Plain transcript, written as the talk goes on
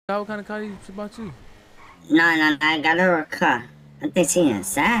What kind of car she bought you? No, I got her a car. I think she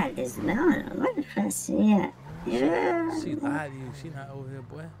inside this building. Where the fuck she at? Yeah. She lied to you. She not over here,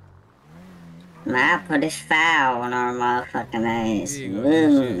 boy. Man, I put this foul on her motherfucking ass. You ain't You gonna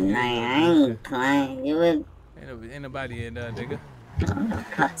do with shit. me? You Like, ain't gonna I do shit. ain't playing. You with me? Ain't nobody in there, nigga.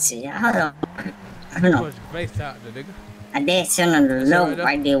 Fuck she. Hold on. Hold on. Push your face out there, nigga. I did send her the That's her note right there.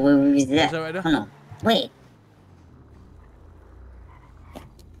 right there where we was That's at. her right there. Hold on. Wait.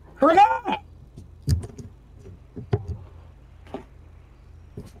 Who that?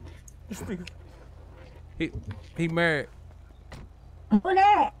 He married. Who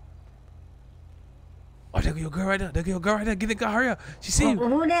that? Oh, there go your girl right there. There go your girl right there. Get the girl, hurry up. She see you.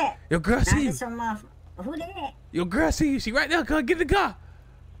 Who that? Your girl see you. Who that? Your girl see you. She right there. Come get the car.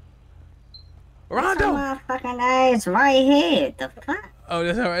 That's Rondo. her motherfucking ass right here. The fuck? Oh,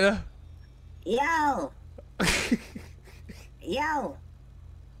 that's her right there. Yo. Yo.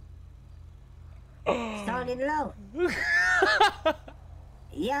 Started low.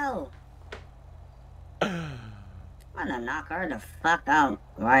 Yo. I'm gonna knock her the fuck out.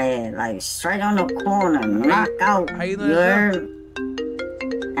 Right, like straight on the corner. Knock out. How you You heard?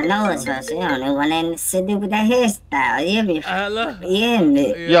 I know it's her. She only one in the city with that hairstyle. You hear me? Hello. Yeah,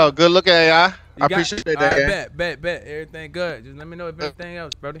 me. Yo, good looking at y'all. I appreciate that. All right, bet. Everything good. Just let me know if everything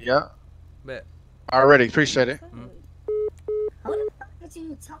else, brother. Yeah. Bet. Already appreciate it. Who the fuck is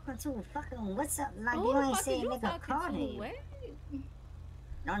you talking to? Fucking what's up? Like you ain't saying nigga call me.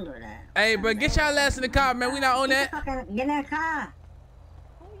 Don't do that. Hey, bro, get y'all ass in the car, man. We not on that. Get in the car.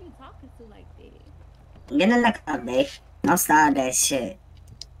 Who are you talking to like that? Get in the car, babe. Don't start that shit.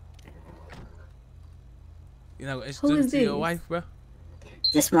 You know, introduce to your wife, bro.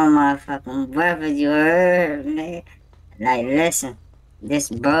 This my motherfucking brother, you heard, man. Like, listen, this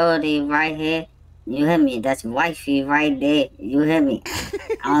brody right here, you hear me? That's wifey right there. You hear me?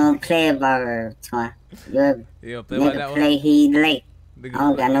 I don't play about her, twin. You hear me? You don't play about that play one? he late. I Nigga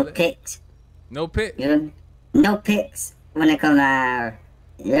don't got no play picks. No pick? You hear me? No picks when it come to her.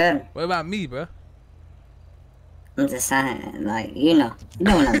 You hear me? What about me, bro? I'm just saying, like, you know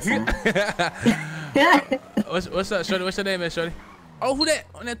what I'm saying. What's up, shorty? What's your name, man, shorty? Oh, who that?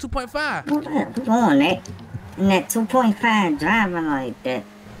 On that 2.5? Who on that? In that 2.5 driving like that.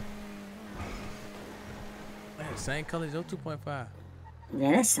 Man, same color as your 2.5.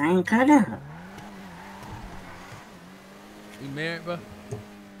 Yeah, that same color. You married, bro?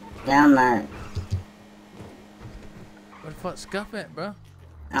 Yeah, I'm married. Where the fuck Scuff at, bro?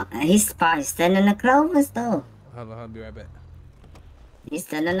 He's probably still in the clover store. Hold on, I'll be right back. He's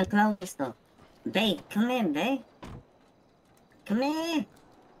still in the clover store. Babe, come in, babe. Come in.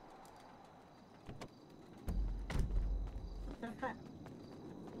 What the fuck?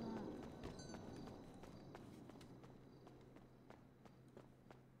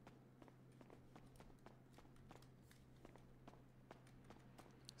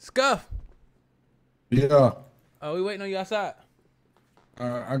 Scuff! Yeah. Oh, we waiting on you outside.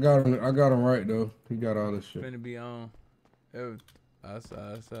 I got him right though. He got all this shit. Finna be on every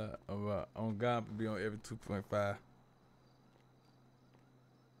outside. On God, be on every 2.5.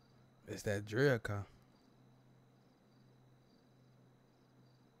 It's that drill car.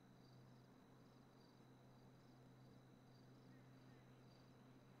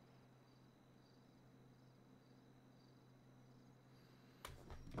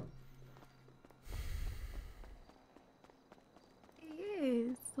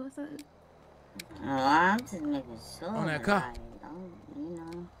 Yes. What's up? Oh, I'm just making sure. On that car. Like, you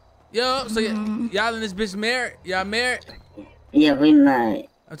know. Yo, so y'all and this bitch married? Y'all married? Yeah, we married.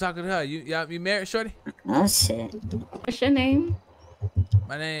 I'm talking to her. You married, shorty? Oh shit. What's your name?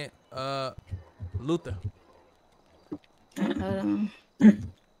 My name, Luther. Hold on.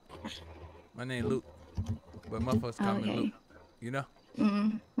 My name Luke, but motherfuckers call me Luke. You know?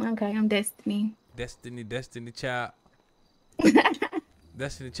 Okay, I'm Destiny. Destiny child.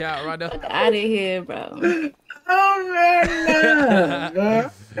 Destiny child, right there. Fuck out of here, bro. Oh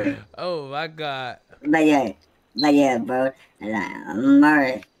man, Oh my God. But yeah, bro. Like, I'm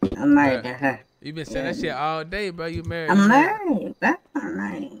married to her. You been saying that shit all day, bro. You married? I'm married, bro. I'm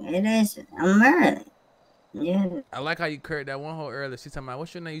married. Yeah. I like how you curved that one hole earlier. She talking about,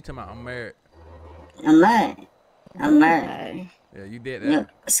 what's your name? You talking about, I'm married. I'm married. Okay. Yeah, you did that. Yeah.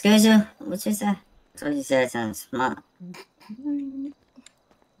 Excuse you. What you say? So you said something smart.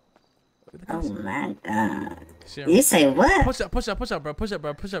 Oh my God. You say what? Push up, bro. Push up,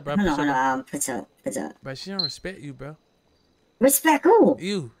 bro. Hold on. Push up. But she don't respect you, bro. Respect who?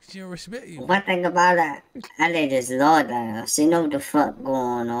 You. She don't respect you. One thing about that, I let this Lord down. She know what the fuck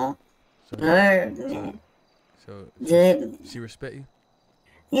going on. Heard me. So Good. she respect you?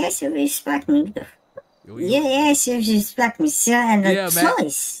 Yeah, she respect me. You- Yeah, she respect me. She had a Yeah, man.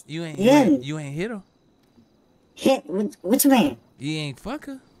 choice. You ain't Yeah. you ain't hit her. Hit, what you mean? You ain't fuck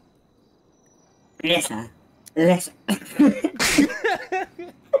her. Listen. Listen.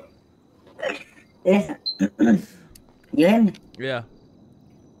 Listen. You hear me? Yeah.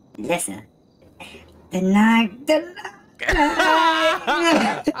 Listen. The night.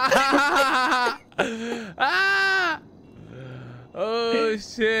 Ah! Oh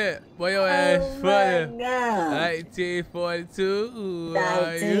shit. Boy, your ass funny. Oh my God. 1942. Who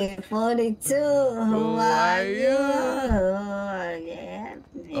are you? 1942. Who are you? Yeah.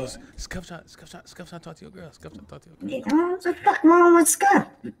 Oh, Scuff shot, talk to your girl. Scuff shot, talk to your girl. Yeah, what the fuck wrong with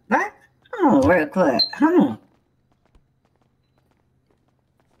Scott? Right? Come on, real quick. Come on.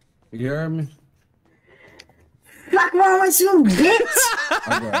 You hear me? Fuck wrong with you, bitch?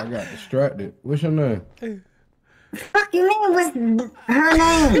 I got distracted. What's your name? Fuck you mean what's her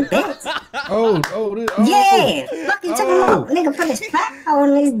name, bitch? Oh, Yeah. Fuck you talking about? Nigga, put his fat on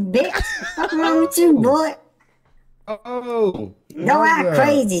this bitch. Fuck wrong with you, boy? Oh. Don't act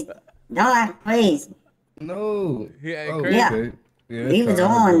crazy. Don't act crazy. No. He ain't Oh, crazy. okay. Yeah, He was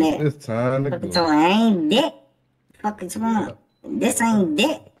on that. It's time to Fuck you go. talking about? Ain't dick. Fuck you talking about? This ain't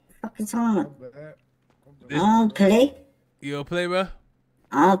dick. Fuck you talking about? I don't play. You don't play, bro?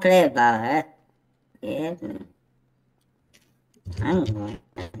 I don't play about her. Yeah. I ain't gonna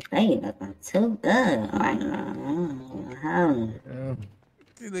play nothing too good right now.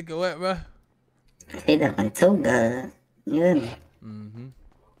 You looking what, bro? He looking too good. You hear me?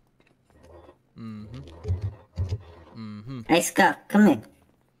 Hey, Scott, come here.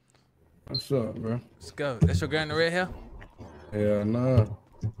 What's up, bro? Scuff, that's your girl in the red hair? Yeah, nah.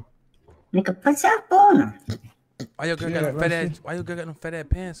 Nigga, put your phone on. Why your girl got them fat ass? Why your girl got them fat ass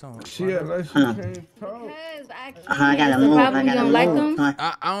pants on? She act like she can't talk. Because I can't. I gotta It's move. the I problem. You gotta don't like move. them?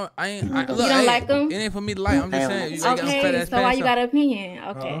 I ain't. Look, You don't like them? It ain't for me to like. I'm just saying. You got them fat Okay, ass so why pants you on. got an opinion?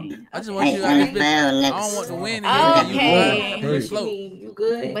 Okay. I just want Hey, you out this bitch. NFL I niggas. don't want to win. Okay. You slow. You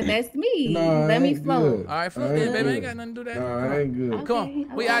good? But that's me. Nah, I Let me ain't flow. good. All right, float I then, ain't baby. I good. ain't got nothing to do that. Nah, I ain't good. Come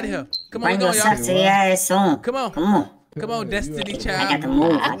on, we out of here. Come on, Bring we your going, y'all. sexy ass on. Come on. Come on. Come on, Destiny I got Child. to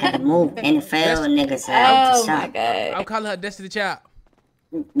move. I got to move. NFL niggas Oh out the my shop. god. I'm calling her Destiny Child.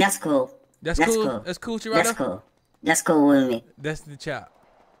 That's cool. That's That's cool. cool. That's cool, Chirado. That's cool. That's cool with me. Destiny Child.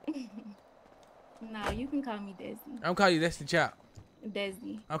 No, you can call me Desi. I'm calling you Destiny Child.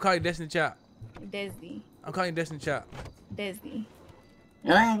 Desi. I'm calling you Destiny Child. Desi. I'm calling you Destiny Child. Desi.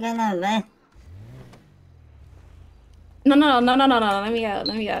 You ain't got nothing, man. No. Let me out.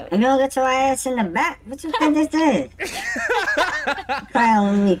 If you don't get your ass in the back, what you think this is?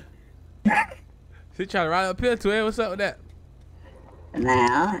 Crying with me. She trying to ride up here to it. What's up with that?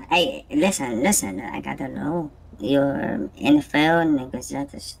 Now, hey, listen. I gotta know your NFL niggas have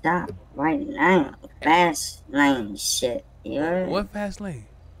to stop right now. Fast lane shit. You heard? What fast lane?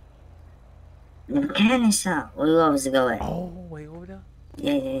 The mechanic shop. Where you always go at? Oh, wait, over there.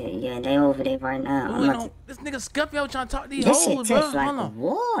 Yeah. They over there right now. Ooh, I'm about to... this nigga Scuff yo trying to talk to these This shit hoes, bro. tastes like Hold on.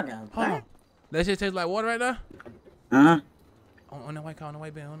 water, Hold bro. on. That shit tastes like water right now? Uh-huh. On the white car, on the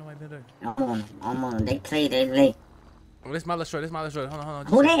white band, there. I'm on. They play, they late. Oh, this my little short. Hold on.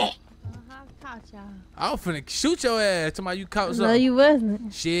 Who that? I was finna shoot your ass. Tomorrow you caught something. No, you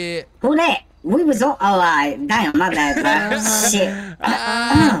wasn't. Shit. Who that? We was on. Oh, alright. Damn, my bad, bro.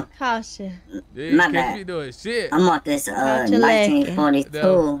 Shit. Caution. Yeah, My can't bad. be doing shit. I'm on this Watch your leg.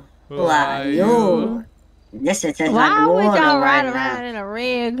 1942. Who are you? This shit tastes Why like would water y'all right ride around now. in a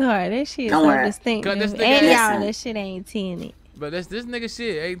red car? That shit Don't so worry. distinctive. Cause And this nigga- y'all, Listen. that shit ain't tinted. But this nigga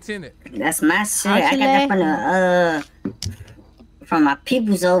shit ain't tinted. That's my shit. Watch I your got that leg. from my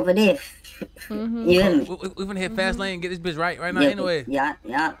peoples over there. You hear me? We finna hit fast lane and get this bitch right now anyway. Yeah.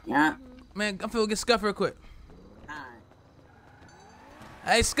 Man, I'm finna get Scuff real quick.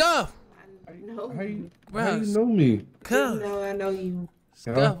 Hey, Scuff. No. How you Bruh, know me? Cuz. No, I know you.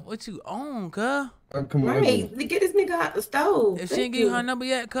 Scuff, what you on, cuz? Come on. Right. Get this nigga out the stove. If she Thank ain't give you you. her number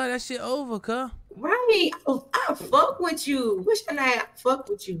yet, cuz, that shit over, cuz. Right. I fuck with you. Wish I not fuck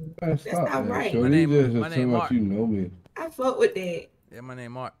with you. Man, That's stop not that. right. So My you name just talking Mark. about you know me. I fuck with that. Yeah, my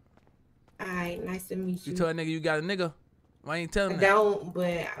name Mark. Alright, nice to meet You you. told a nigga you got a nigga. Why you ain't telling I that? don't,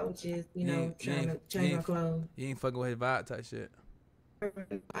 but I was just, You trying to change my clothes. You ain't fucking with his vibe type shit.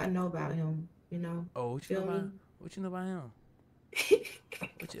 I know about him, Oh, what you know Feel about me? What you know about him?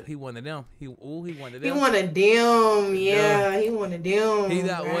 He one of them. He one of He them. one of them, yeah. He one of them. He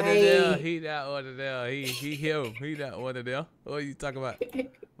not one of right. them. He not one of them. He him. He not one of them. What you talking about?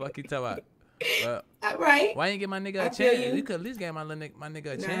 Fuck you talking about? Well, All right. why ain't get my nigga I a feel chance? you. You could at least get my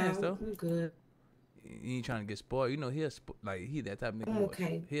nigga a chance though. I'm good. You ain't trying to get spoiled. You know he that type of nigga.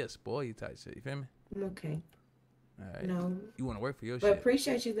 Okay. He'll spoil you type shit. You feel me? I'm okay. All right. No. You want to work for your But shit.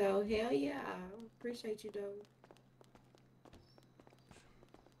 appreciate you though. Hell yeah. Appreciate you though.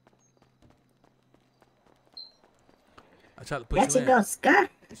 I tried to put Let you you in. go, Scott.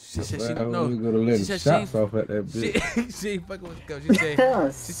 She said she We no. gonna let She said shots she off at that bitch. she ain't fucking with Scott.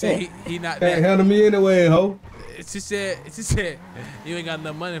 Oh, She said he not Can't that. handle me anyway, ho. She said you ain't got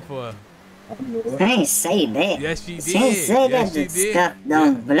enough money for her. I ain't say that. Yes, she did. She ain't say Yes, that she the did. Scuff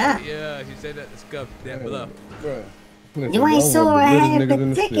don't bluff. Yeah, she said that to Scuff that bluff. Bruh. You ain't saw her half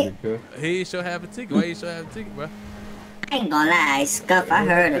a ticket. He ain't sure have a ticket. Why you sure have a ticket, bro? I ain't gonna lie, Scuff, I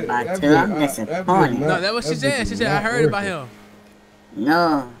heard about you. I'm disappointed. No, that's what she said. She said I heard about him.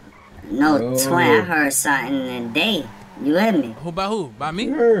 No, twin, I heard something today. You hear me? Who by who? By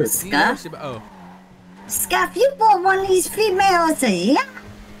me? Scuff. Oh. Scuff, you bought one of these females a yacht.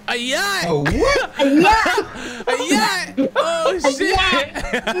 A yacht? Oh, what? A yacht. A yacht? Oh, shit.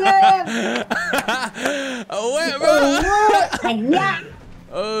 Yeah. Oh, what, bro? A yacht.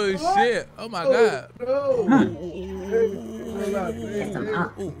 Oh, shit. Oh, my God.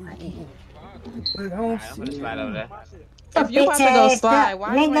 If you about to go slide,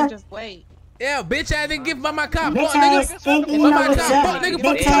 why you ain't just wait? Yeah, bitch ass nigga, give by my car, Bitch fuck ass nigga. stinky, you By know my what's car, up. fuck nigga, Bitch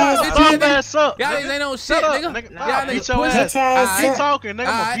fuck you ass talking stinky. about, bitch ass up. Y'all niggas ain't no shit, nigga. Y'all Beat niggas your pussy. ass. Bitch ass Alright. Keep up. talking, nigga.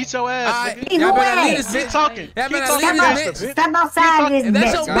 I'm gonna beat your ass, Alright. nigga. Y'all better Either leave way. this Keep bitch. talking. Y'all Keep better talking leave faster, this bitch. bitch. Step outside this If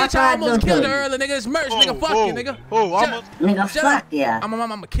that's your bitch. bitch, I almost killed her her. earlier, nigga. It's merch, nigga. Fuck you, nigga. Oh, almost. Nigga, Shut fuck up. yeah.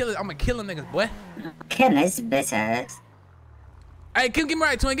 I'ma kill it. I'ma kill a niggas, boy. Kill this bitch ass. Hey, give me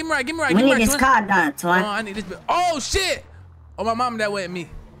right, twin. Give me right. Give me right. We Give me need right, this twin. car done, Oh, twin. I need this bitch. Oh, shit. Oh, my mom that way at me.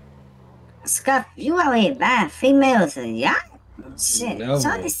 Scuff, you out here buying females a yacht? Shit, No.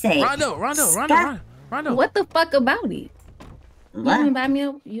 trying to say. Rondo. What the fuck about it? You What? wanna buy me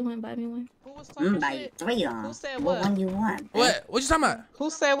one? Who was I'm talking buy you shit? 3 on. Who said What what? one you want? What? What you talking about? Who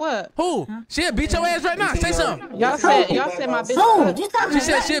said what? Who? She'll beat your ass right now. Say something. Y'all said my bitch. Who? You talking She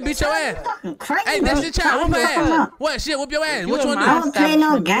said she'll beat your ass. fucking crazy? Hey, that's your child. Whoop her Come ass. on. What? Shit, whoop your ass. You What you in wanna I do? don't play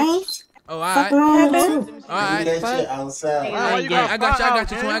no games. Oh, Fuck alright. wrong with you? Alright. Why you I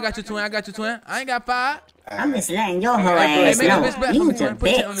got you, twin. man? I got you, twin. I ain't got 5. I'm just letting your whole Hey, ass make know. this bitch black for You's me, a twin. Put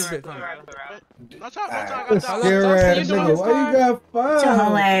it on this bitch. bitch for me. Scare ass nigga. Why you got Put your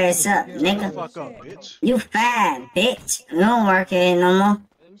whole 5? ass up, Fuck nigga. up, bitch. You fat, bitch. You don't work here no more.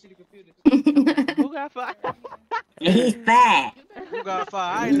 Who got fired? He's fat. Who got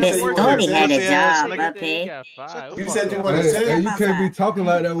 5? I ain't Miss never worked Thorny here, had a pussy ass job nigga. up here. You said you Hey, want to hey, sing? you can't be talking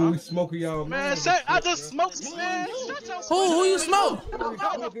like that when we smoking y'all. Man, say, I just smoked, man. Shut your Who you smoke?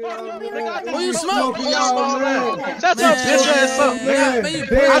 Who you smoke? Shut your bitch ass up, nigga. Man, you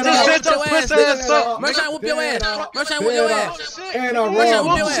I just pussy said your pussy ass up, Merchant, nigga. whoop your ass. Merchant, whoop your ass. And I Merchant, robbed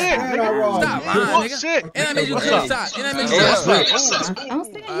whoop you. your shit, ass. And I robbed Stop you. lying, nigga. And I made you What's clean up? top. And I made you What's clean up? top. What's up? I'm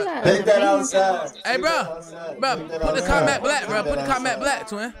saying you gotta. Take that outside. Hey, bro. Bro, put the car matte black, bro. Put the car matte black,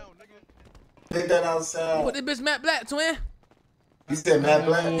 twin. Take that outside. Put this bitch matte black, twin. You said Matt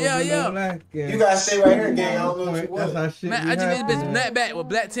Black? Yeah. You gotta stay right here, gang. I don't know what you That's how want. shit Man, be I just need this bitch happening. matte back with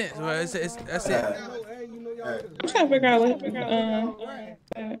black tints. Bro. That's it. I'm trying to figure out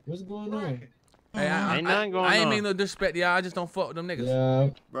What's going on? Hey, Ain't nothing going I ain't on. mean no disrespect to y'all. I just don't fuck with them niggas. Yeah.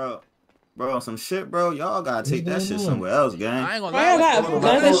 Bro, some shit, bro. Y'all gotta take that shit on? somewhere else, gang. I ain't gonna Why lie. I got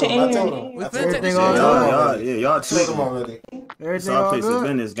bunch of shit in here? We finna take this shit. Y'all tweaking. It's all place of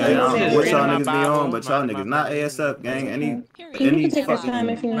business, gang. I don't know what y'all niggas be on, but y'all niggas not ASF, gang. Any You can take your time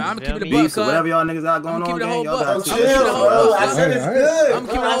if you Man, want. I'm keeping the buck, beefs or cuz. whatever y'all niggas got going I'm on, keeping the gang. whole Y'all buck. gotta I'm take keeping that the shit whole somewhere buck, else, cuz. I said it's good. I'm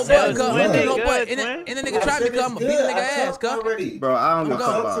keeping the whole buck, cuz. I'm keeping the whole buck. Good, And the nigga try me, cuz. I'm gonna beat the nigga ass, cuz. Bro, I don't give a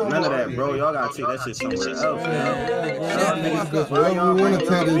I'm fuck about none of that, bro. Y'all gotta take that shit somewhere else, gang. Y'all niggas just Wherever y'all we want to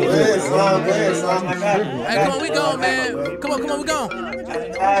take this. Hey, come on, we gone, man. Come on, we gone. I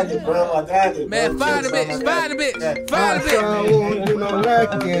got it, bro. I got it. Man, fire the bitch. Fire the bitch. Fire the I bitch. won't do no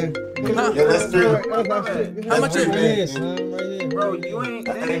lacking. Huh? Yeah, let's do it. How much Let's do is it. it? Bro, you ain't,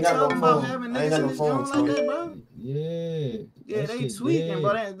 I they ain't ain't got no talking about phone. having I ain't niggas got in no this phone, joint like that, bro. Yeah, they tweaking,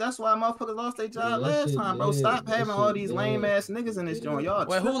 bro. That's why motherfuckers lost their job last time, bro. Stop having all these lame ass niggas in this joint, y'all.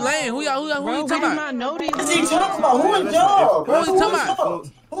 Wait, who lame? Who you Bro, we talking did about? not know these. What's he talking about? Who is y'all, bro? Who is talking about?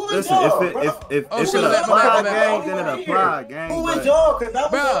 Who is Listen, y'all, if Oh, it shit, my apply, bad. gang, then it apply, gang. Who but- is y'all? Cause I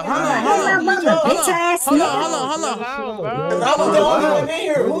was Bro, the hold only on, one. hold on. Who is y'all? Bitch ass nigga. Hold on. Cause I was the only one in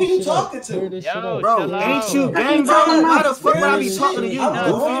here. Who you talking to? Yo, Bro, chill ain't out. you gang, bro? Why the fuck would I be talking to you? I'm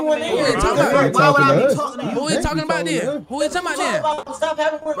the only one in here. Why would I be talking to you? Who you talking about then? Who you talking about then? Stop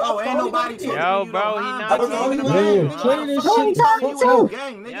having work. Bro, ain't nobody talking. Yo, bro, he not talking Man, about play this Who you shit. talking to?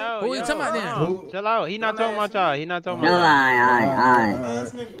 Gang, nigga. Yo, Who you talking about then? Chill out. He not talking about y'all. He not talking No, about y'all.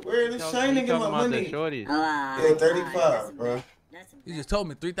 alright. Where this shine He nigga talking my about the money? shorties. Yeah, 35, bro. You just told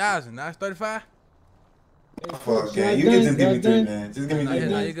me 3,000. Now it's 35. Fuck, gang. You can just give me 3, man. Just give me 3, Nah,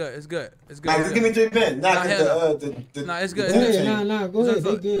 man. you good. It's good. It's good. Nah, just give me 3, man. Nah, Nah, Nah, it's good. Go ahead, nah, go ahead.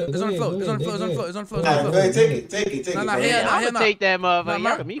 They good. It's on the floor. It's on the floor. It's on the floor. It's on the floor. Nah, go ahead, take it. Nah, bro. hell, I'm gonna take that motherfucker. Nah,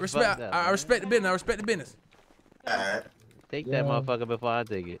 Y'all got me respect. fucked up. I respect the business. I respect the business. Alright. Take that motherfucker before I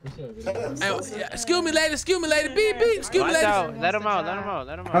take it. Hey, yeah, excuse me, lady. Excuse me, lady. Beep, beep. Excuse me, Watch lady. out. Let him out. Let him out.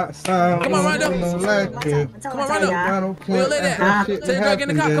 Let him out. Hot sound. Come on, Rondo. Come Come on, Rondo. Where you lay that? Take a drink in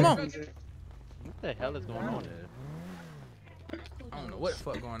the car. Come on. What the hell is going on there? I don't know what the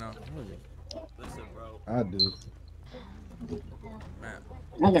fuck going on. Listen, bro. I do. Man.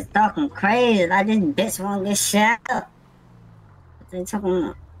 Niggas talking crazy like this bitch won't get shot up. What they talking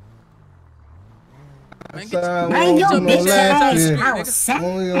about? Man, Man, your bitch ass outside.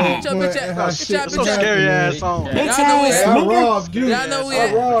 Get your bitch ass. That's so scary ass on. Bitch Y'all know we ass at. I nigga. robbed you. Y'all know we I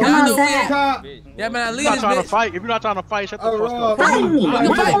at. robbed Y'all you. know we at. Cop. Yeah, man, I If leave you're not this trying to bitch. fight, if you're not trying to fight, shut the I fuck up. robbed Fight you. me. We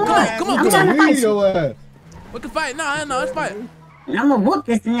can fight. Come on, come on, I'm come trying on. to fight Leave you. your ass. We can fight. No, let's fight. I'ma whoop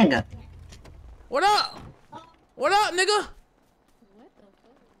this nigga. What up? What up, nigga?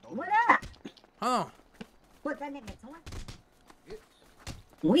 What up? Hold on. What that nigga doing?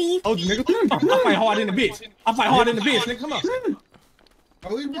 Weed. Oh, nigga, I fight hard in the bitch. I fight hard in the bitch, nigga. Come on.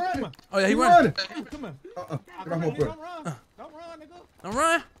 Oh, he running. Oh, yeah, he He running. Come on. Get off my Don't foot. run. Don't run, nigga. Don't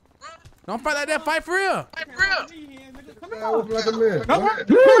run. Don't fight like that. Fight for real. Come I was like a man. Don't run.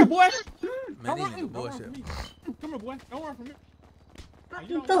 Come here, boy. Man, these niggas bullshit. Come here, boy. Don't run from me. Fuck You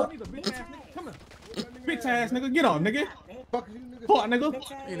you don't too. need a bitch ass nigga. Come here. Bitch ass nigga. Get on, nigga. Fuck you, nigga. Fuck,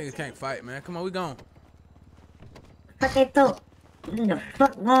 nigga. These niggas can't fight, man. Come on, we gone. Fuck it too. What the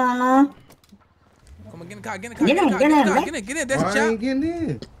fuck going on? Come on, get in the car. Get in the car. Get in, Get in. That's I the chop. ain't getting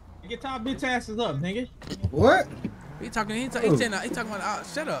in. You get y'all bitch asses up, nigga. What? He talking. He talking about.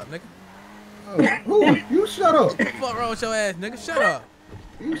 Shut up, nigga. Oh, who? You shut up. Fuck wrong with your ass, nigga. Shut up.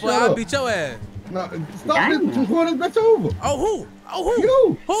 You Boy, shut I'll up. beat your ass. No, stop this from going this bitch over. Oh, who? Oh, who?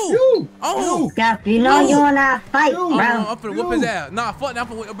 You. Who? You. Oh, who? Scott, you know you and I fight, You. bro. I'm finna whoop his ass. Nah, fuck that. I'm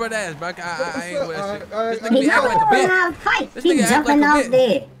finna whip your brother ass, bro. I ain't with that shit. This nigga He be acting like a know bitch. I fight. This He nigga act jumping like a out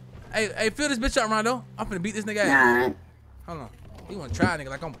bitch. there. Hey, fill this bitch up, Rondo. I'm finna beat this nigga ass. Nah. Hold on. You wanna try, nigga,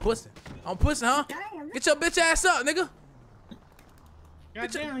 like I'm pussy. I'm pussy, huh? Get your bitch ass up, nigga.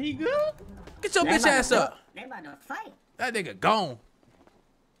 Goddamn, he good? Get your bitch ass up. They about to fight. That nigga gone.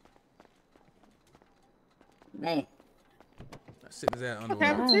 Man. Sit his ass under What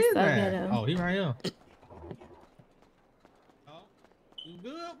happened to his ass? Oh, he right here. Oh, you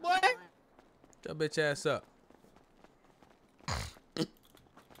good, boy? Get your bitch ass up.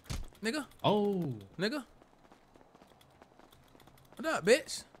 Nigga. Oh. Nigga. What up,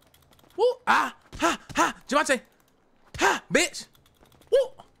 bitch? Woo! Ah! Ha! Ha! Javante! Ha! Bitch! Woo!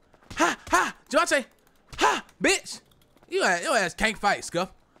 Ha! Ha! Javante! Ha! Bitch! Your ass can't fight,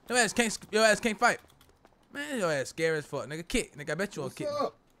 Scuff. Your ass can't fight. Man, your ass scary as fuck, nigga. Kick, nigga. I bet you won't kick.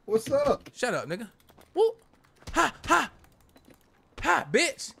 What's up? Shut up, nigga. Woo! Ha! Ha! Ha!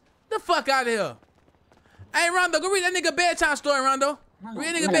 Bitch! The fuck out of here. Hey, Rondo, go read that nigga bedtime story, Rondo.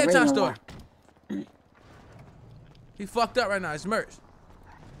 Read that nigga bedtime story. He fucked up right now. It's merch.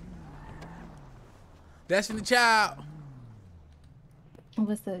 Destiny Child.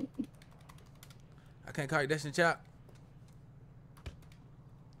 What's up? I can't call you Destiny Child.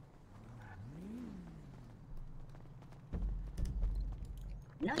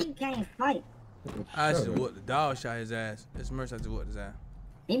 No, you can't fight. I just whooped the dog shot his ass. It's merch. I just whooped his ass.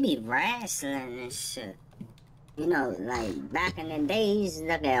 He be wrestling and shit. You know, like back in the days,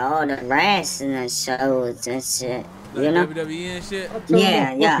 look at all the wrestling shows and shit. Like You know? WWE and shit.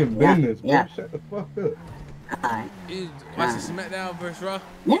 Yeah. Shut the fuck up. Alright. You watching SmackDown versus Raw?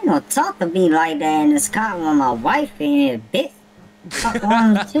 You don't talk to me like that in this car when my wife in here, bitch. Fuck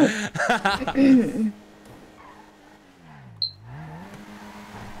wrong with you?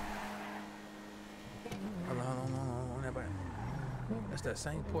 Hold on, everybody. That's that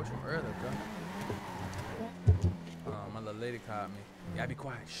same portion from earlier, bro. My little lady called me. Yeah, be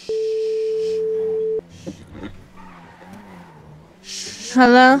quiet. Shh.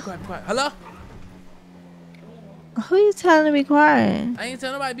 Hello? Be quiet. Hello? Who you telling to be quiet? I ain't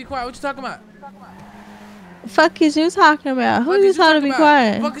telling nobody to be quiet. What you talking about? Fuck is you talking about? Who you told to be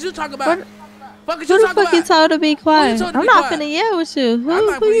quiet? Fuck is you talking about? Fuck is Who you the talking fuck you about? told to be quiet? told to I'm be not quiet? finna yell with you. I'm Who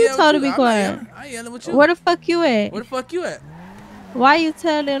not finna you yell told to with be you. quiet? I ain't yelling with you. Where the fuck you at? Where the fuck you at? Why you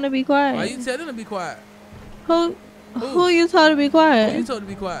tell them to be quiet? Why you tell them to be quiet? Who Who you told to be quiet? Who you told to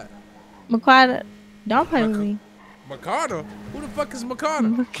be quiet? McCarter. Don't play with me. McCarter? Who the fuck is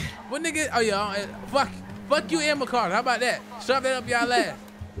McCarter? What nigga? Oh yeah, fuck you and McCarter. How about that? Shove that up y'all ass.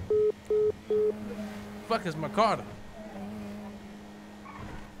 Fuck is McCarter?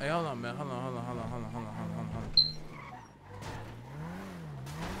 Hey, hold on, man. Hold on.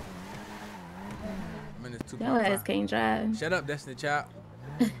 I'm in this 2.5. Your ass can't drive. Shut up, Destiny Child.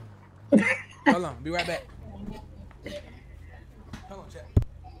 Hold on, be right back. Hold on, chat.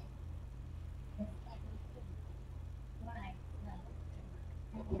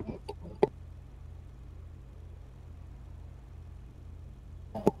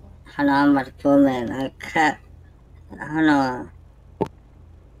 Hold on, I'm about to pull in. I cut. Hold on.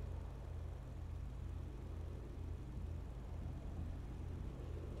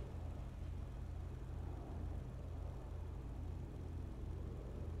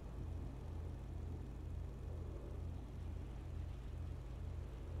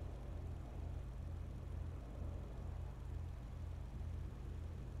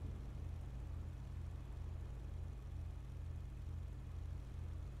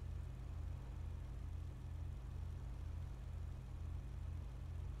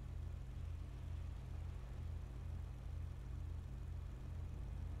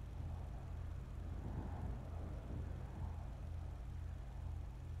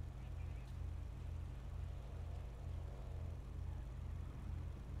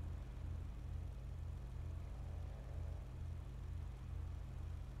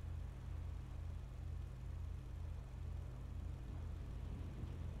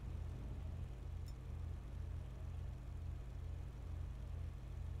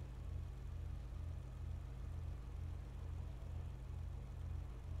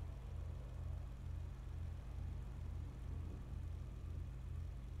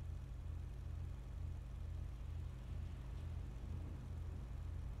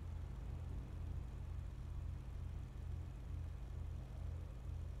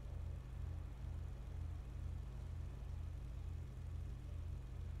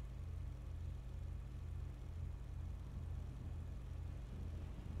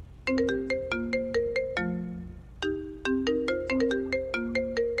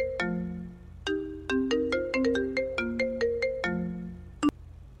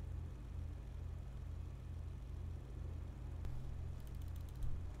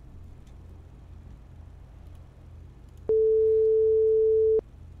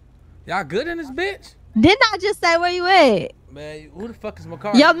 Y'all good in this bitch? Didn't I just say where you at? Man, who the fuck is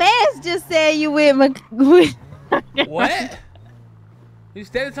McCarter? Your man's just said you with What? You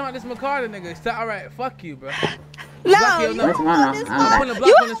steady talking about this McCarter nigga. Stop. All right, fuck you, bro. No, you on this phone. I'm putting a block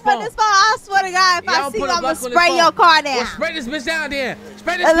You on this on phone. this phone. I swear to God, if Yeah, I see you, I'm gonna on this spray phone. your car down. Well, spray this bitch down then.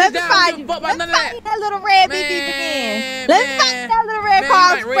 Spray this Let bitch me down. find Don't give you. a fuck about Let's none of find that. that little red BB again. Let's find that little red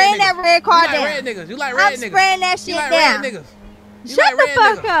car. I'm spraying that red car down. You like red niggas. You like red niggas. I'm spraying that shit you like down. Red niggas. You Shut like the red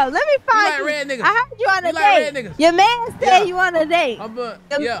fuck niggas. up. Let me find you. Like red niggas. I heard you on a you date. Like red niggas. Your man said you on a date.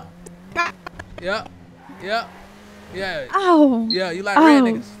 Yeah. Yeah. Oh. Yeah, you like red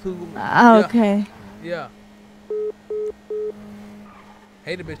niggas. Oh, okay. Yeah.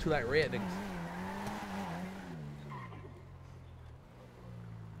 Hate a bitch who like red niggas.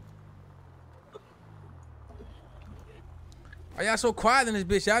 Are y'all so quiet in this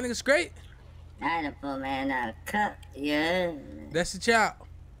bitch? Y'all niggas straight? I done put man a cup, yeah. That's the child.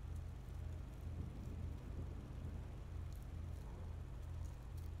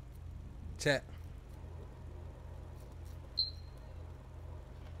 Chat.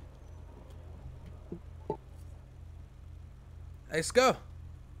 Let's go.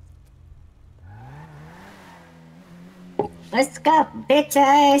 Let's go, bitch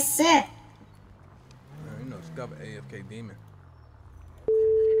ass shit. You know, Scub AFK demon.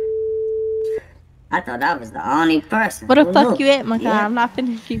 I thought I was the only person. Where the Who fuck knew? you at, my guy? Yeah. I'm not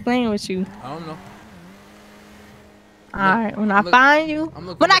finna keep playing with you. I don't know. Alright, when I find you,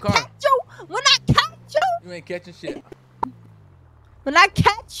 when I catch you, You ain't catching shit. when I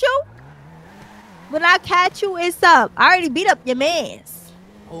catch you, it's up. I already beat up your mans.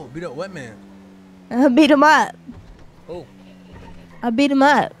 Oh, beat up what man? I beat him up. Oh. I beat him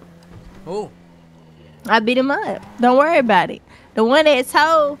up. Oh. I beat him up. Don't worry about it. The one that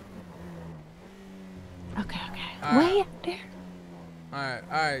told. Okay. All Way right. up there. All right,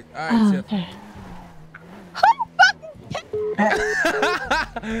 Oh, Tiff. okay.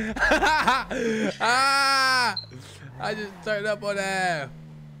 Ah! I just turned up on that.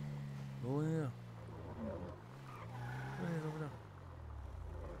 Oh yeah.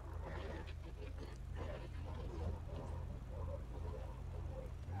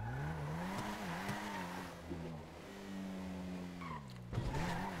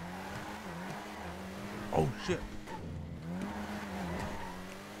 Oh shit.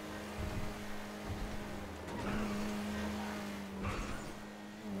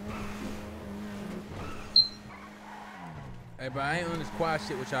 Hey, bro, I ain't on this quiet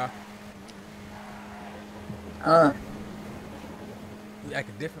shit with y'all. You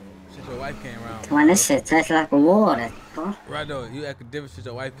acting different since your wife came around. When this shit tastes like water, bro. Right though, you acting different since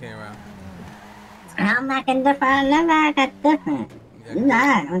your wife came around. I'm acting different. I never act different. You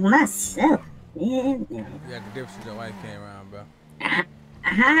not with myself. Yeah. You acting different since your wife came around, bro.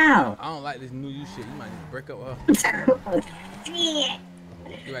 How? I don't like this new you shit. You might need to break up with her. Yeah.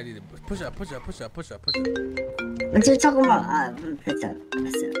 You might need to push up. What you talking about? Push up.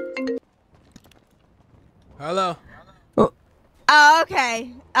 Hello. Oh,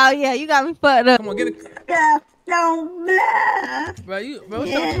 okay. Oh yeah, you got me fucked up. Come on, get it. Don't bluff. Bro,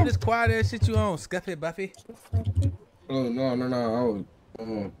 what's up with this quiet ass shit you on? Scuffy Buffy? Oh, no. I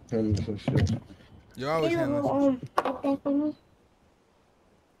was telling you some shit. You're always handling some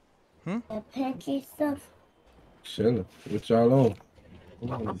shit. The pancake stuff. Chilling. What y'all on?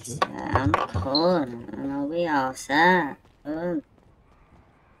 I'm cool. You know, we outside.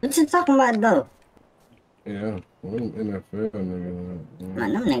 What you talking about, though? Yeah, them NFL niggas.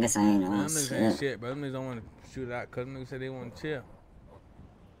 Man, them niggas ain't Them on niggas ain't shit, bro. Them niggas don't want to shoot it out because them niggas said they want to chill.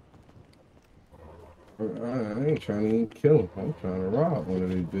 I ain't trying to even kill him. I'm trying to rob one of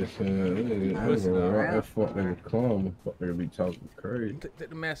these bitches. I'm gonna rob that fuck nigga calm. Fuck nigga be talking crazy. Take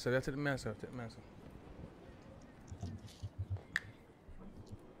the mask off. Take the mask off.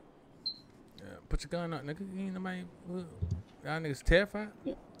 Yeah, put your gun up, nigga. You ain't nobody. Y'all niggas terrified?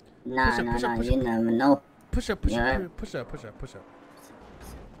 Nah, you never know. Push up. It's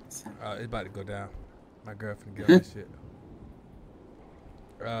about to go down. My girl finna get on this shit.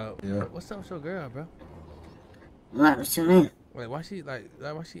 Yeah. What's up with your girl, bro? What you mean? Wait, why she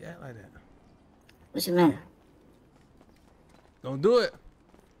act like that? What you mean? Don't do it.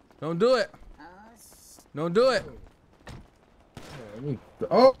 Don't do it.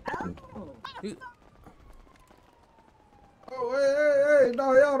 Oh! Oh, hey,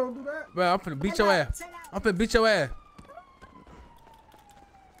 no, y'all don't do that. Bro, I'm finna beat your ass.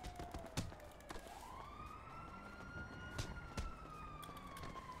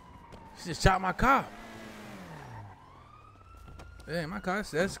 She just shot my car. Hey, my car.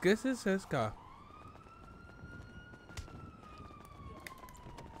 That's his car.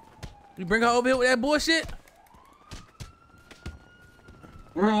 You bring her over here with that bullshit?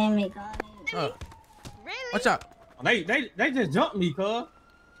 Really? Watch out. They just jumped me, cuz.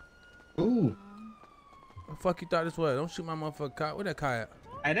 Ooh. What the fuck you thought this was? Don't shoot my motherfucking car. Where that car at?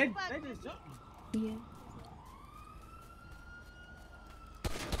 Hey, they just jumped me. Yeah.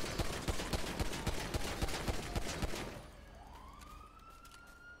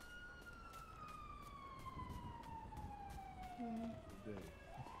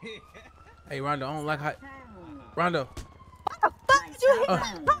 Hey, Rondo, I don't like how... Rondo. Why the fuck did you hit my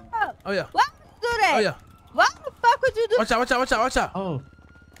car? Oh, yeah. Why would you do that? Oh, yeah. Why the fuck would you do that? Watch out. Oh.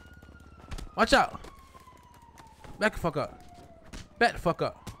 Watch out. Back the fuck up.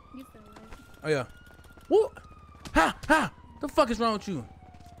 Oh, yeah. Woo! Ha! The fuck is wrong with you?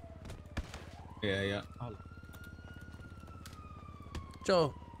 Yeah.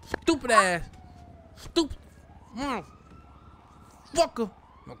 Joe, stupid ass. Fucker.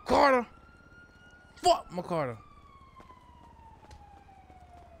 McCarter. Fuck McCarter.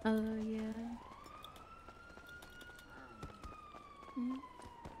 Yeah.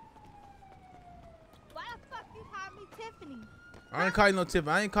 Why the fuck you call me Tiffany? I ain't call you no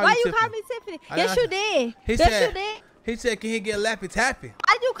Tiffany. I ain't call Why you you Tiffany. call me Tiffany? Yes, you did. He Yes, said, you did. He said, can he get Lappy Tappy?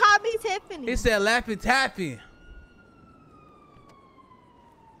 Why you call me Tiffany? He said Lappy Tappy.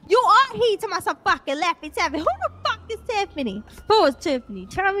 You are he to myself fucking Lappy Tappy. Who the fuck is Tiffany? Who is Tiffany?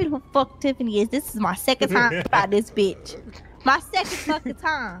 Tell me who the fuck Tiffany is. This is my second time about this bitch. My second fucking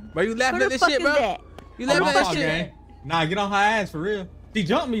time. Bro, you laughing Who at the this fuck shit, is bro? that? You laughing at that shit? Gang. Nah, get on her ass for real. She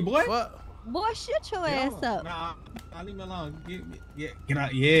jumped me, boy. What? Boy, shut your ass up. Nah, leave me alone. Get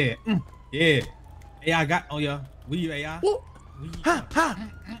out. Yeah. Yeah. AI got. Oh, yeah. We AI. Ha.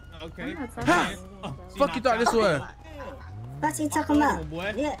 Okay. Ha. Fuck you thought this was? What's he talking about?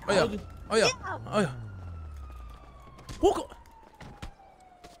 Boy. Yeah. Oh, yeah. Walk.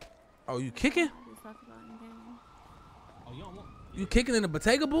 Oh, you kicking? Oh, you don't want. You kicking in the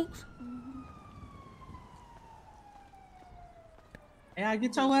Bottega boots? AI,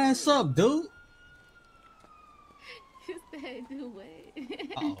 get your ass up, dude. You said do wait.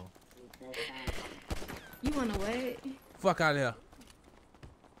 Uh-oh. You wanna wait? Fuck out of here.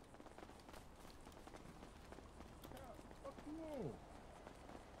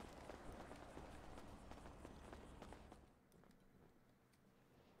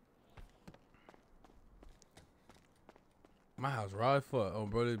 My house raw as fuck. Oh,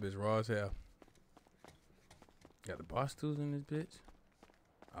 bro, this bitch raw as hell. Got the bar stools in this bitch.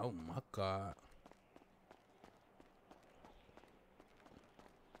 Oh my god.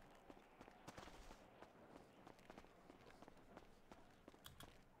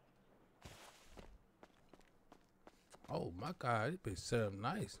 Oh my god, this bitch set up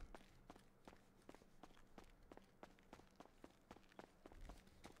nice.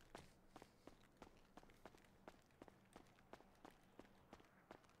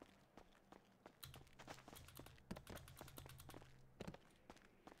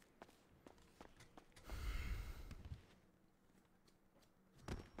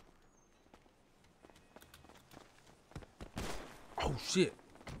 Oh shit.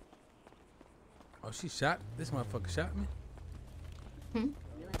 Oh, she shot. This motherfucker shot me.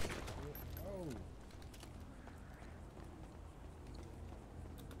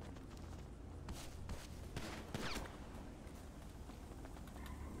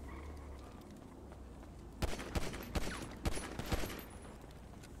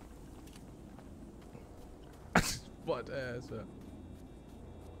 Fuck the ass up.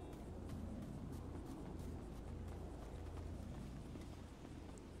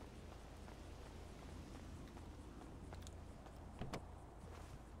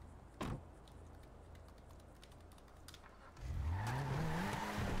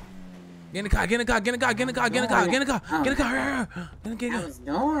 Get in the car, get in the car, get in the car, get in the car, get in the car, get in the car, get in the car, get in the car. I was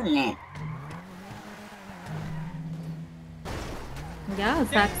doing that. Y'all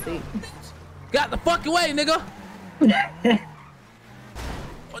toxic. Got the fucking way, nigga.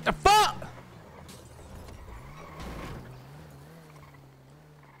 What the fuck?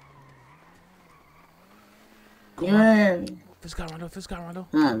 Yeah. Fist car, Rondo, fist car, Rondo.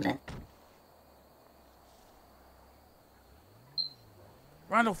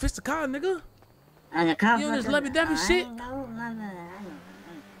 Rondo, fist the car, nigga. And the car. You don't just let me down shit.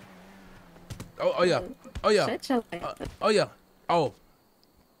 Oh yeah. Oh yeah. Shut your ass. Oh yeah. Oh.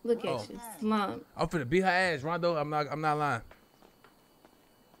 Look at you, mom. I'm finna beat her ass, Rondo. I'm not lying.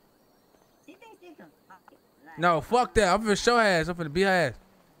 No, fuck that. I'm finna show her ass. I'm finna beat her ass.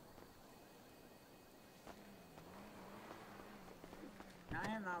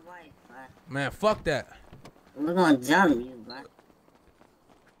 Man, fuck that. We're gonna jump you, bro.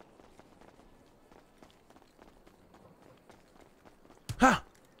 Ha!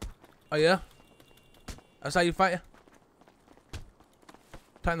 Oh yeah? That's how you fight?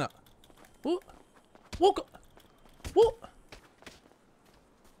 Tighten up. Woo! Woo! Woo!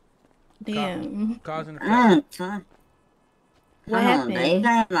 Damn. Cars in the front. What happened? You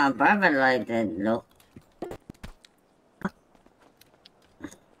got my brother like that, look.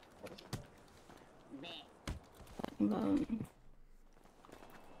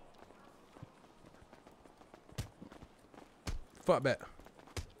 Fuck back.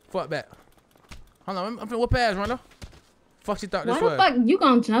 Fuck back. Hold on, I'm finna whoop ass, Rondo. Fuck you thought this Why was. the fuck you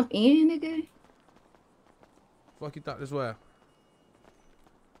gonna jump in, nigga? Fuck you thought this was.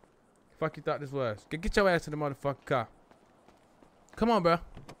 Fuck you thought this was. Get your ass to the motherfucking car. Come on, bro.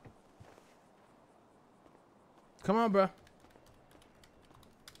 Come on, bro.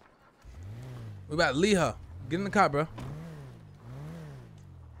 We about to leave her. Get in the car, bro.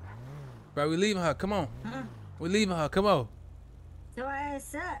 Bro, we leaving her. Come on. We leaving her. Come on. So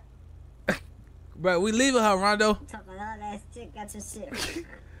ass up. Bro, we leaving her, Rondo. Talking all that shit, got your shit.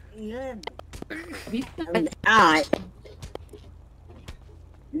 Yeah. Alright.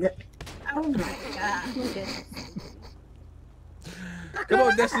 Oh my god. Come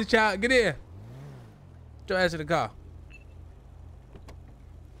on, Destiny Child. Get in. Get your ass in the car.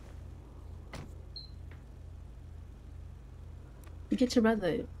 Get your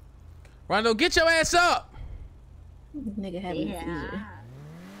brother. Rondo, get your ass up. Nigga having a seizure.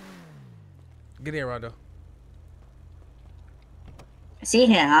 Get in, Rondo. She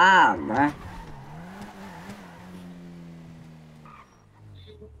hit hard, bro.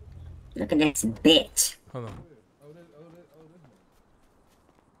 Look at this bitch. Hold on.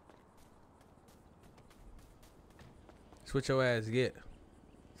 Switch your ass, get.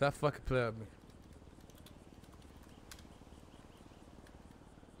 Stop fucking playing with me.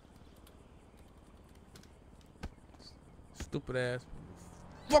 Stupid ass.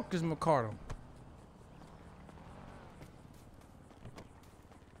 Fuck is McCardle.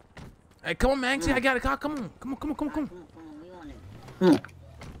 Hey, come on, man. See, I got a car. Come on. Come on, come on, come on, come on.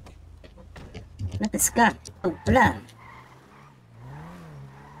 Look at Scott. Oh, blood.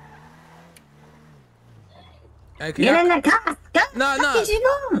 Hey, Get in the car. Scott. No, no. What is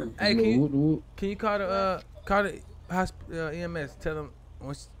you doing? Hey, can you call the EMS? Tell them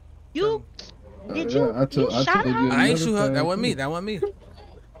once. You Did you? I told you. I ain't shoot her. That another wasn't me. thing, That wasn't me. It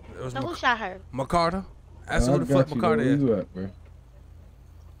was So who shot her? McCarter. Ask her I who the fuck got you, McCarter where is. you at, bro?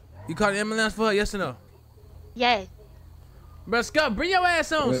 You called the ambulance for her? Yes or no? Yes. Bro, Scuff, bring your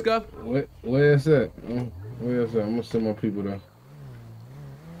ass on, Scuff. Where is that? Where is that? I'm gonna send my people there.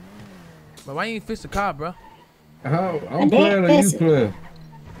 But why you ain't fix the car, bro? I'm playing or you playing?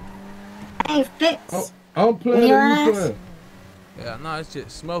 I ain't fixed. I'm playing or you playing? Yeah, no, it's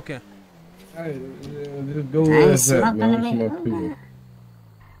just smoking. Hey, just go where it's at, man. I'm my people.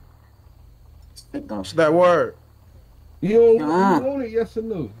 What's that word? You want it, yes or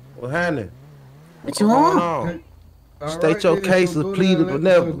no? What happened? What you want? On? State your case of pleaded but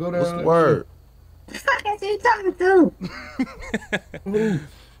never. What's the word? What the fuck is you talking to?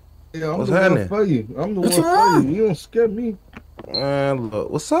 Yeah, I'm What's the one happening? for you. I'm the one for you. You don't scare me. Man, look,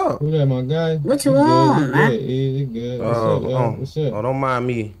 what's up? Who that, my guy? What you want, man? He good. What's up, y'all? What's up? Oh, don't mind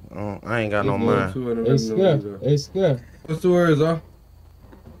me. I ain't got no mind. Hey, Scuff. Hey, Scuff. What's the words, huh?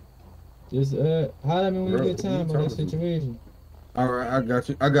 Just holler at me when you get time on that situation. All right, I got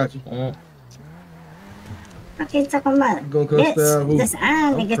you. All right. What you talking about? Gonna come stab who? This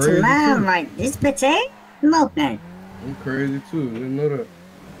I need to get your mind right. This bitch ain't smoking. I'm crazy too. You know that.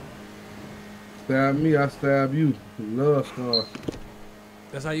 Stab me, I stab you. Love scars.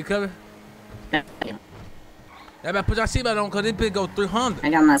 That's how you cover? Yeah, better put your seatbelt on because this bitch go 300. I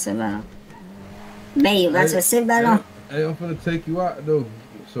got my seatbelt on. Babe, you got your seatbelt on? Hey, I'm finna take you out though.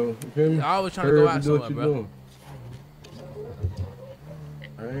 So, you feel me? I always trying to go out somewhere, bro. Doing.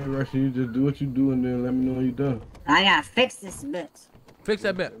 I ain't rushing you. Just do what you do and then let me know when you done. I gotta fix this bitch. Fix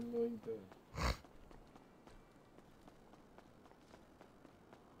that bitch.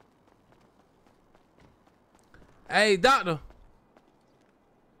 Hey, doctor.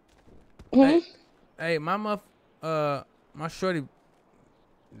 Hey, my shorty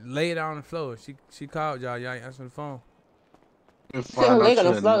laid on the floor. She called y'all. Y'all ain't answering the phone. She laid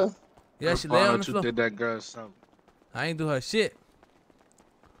on the floor. Yeah, she laid on the floor. Did that girl something? I ain't do her shit.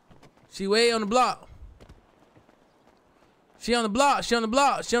 She way on the block. She on the block. She on the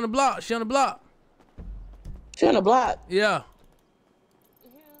block. She on the block. She on the block. She on the block. Yeah.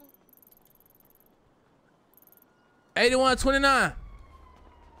 8129.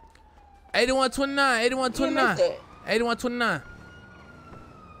 8129. 8129. 8129.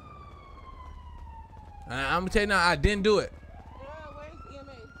 I'm gonna tell you now, I didn't do it.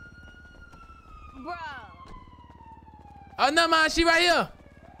 Bro. Oh, no, man, she right here.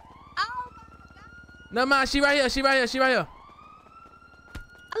 No, man, she right here. She right here. She right here.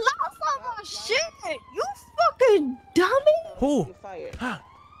 I lost all my shit. You fucking dummy. Who? Huh.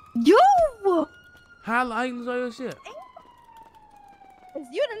 You. How you lose all your shit?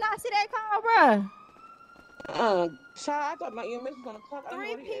 You did not see that call, bro. Child, I thought my EMS was on the clock.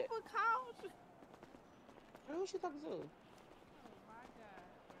 3 people called. Who's she talking to?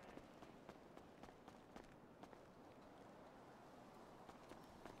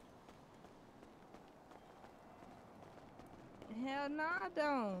 Hell no, I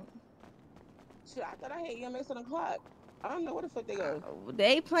don't. Shit, I thought I had EMS on the clock. I don't know where the fuck they go.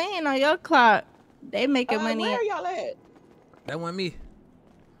 They playing on your clock. They making money. Where y'all at? That wasn't me.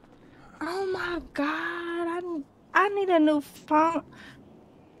 Oh my god, I need a new phone.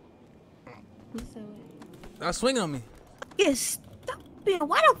 Stop swinging on me. It's stupid.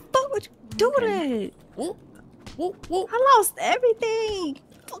 Why the fuck would you do that? Whoop, whoop, whoop. I lost everything.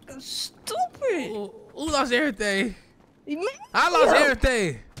 Fucking stupid. Who lost everything? Me? I lost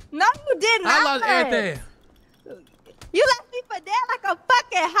everything. No, you did not. I lost everything. You left me for dead like a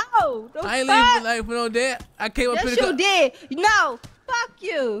fucking hoe. I ain't leaving like for no dead. I came up yes, here. You did. No, fuck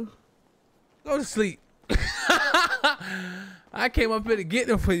you. Go to sleep. I came up here to get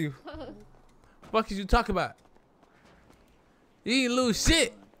them for you. Fuck is you talking about? You didn't lose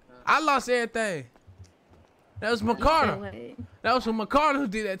shit. I lost everything. That was McCarter. That was from McCarter who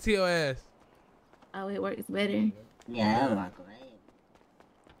did that to your ass. Oh, it works better. Yeah, that works great.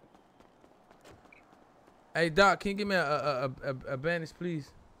 Hey, Doc, can you give me a bandage, please?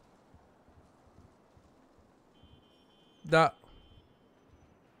 Doc.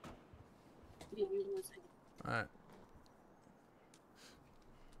 All right.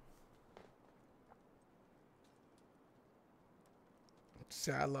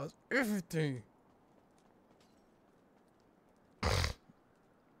 See, I lost everything.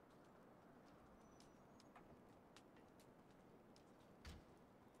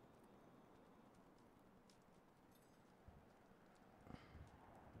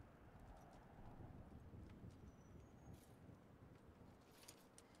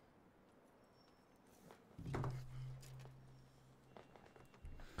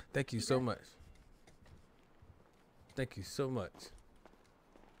 Thank you so much. Thank you so much.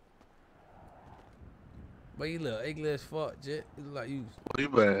 But you look ugly as fuck, Jet. You look like you.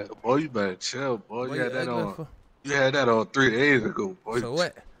 Boy, you better chill, boy. Boy, You had that ugly as on. fuck. You had that on 3 days ago, boy. So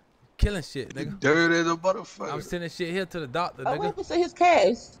what? Killing shit, You nigga. dirty as a motherfucker. I'm sending shit here to the doctor, Oh, nigga. what happened to his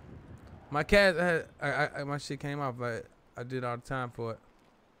cash? My cat had my shit came off, but I did all the time for it.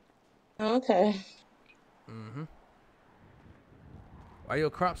 Okay. Mm-hmm. Why your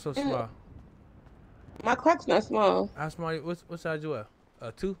crop so small? My crop's not small. How small? What size you are?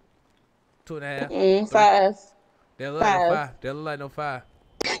 2, 2.5. 5. They look like no 5. They look like no 5.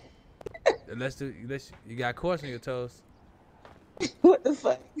 unless you got cords on your toes. What the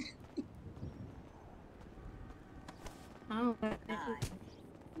fuck? Oh,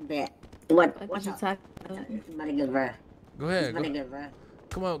 Bet. What you talking about? It's about to get bro. Go ahead. It's about to get bro.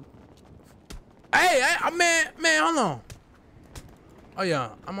 Come on. Hey, man, hold on. Oh yeah,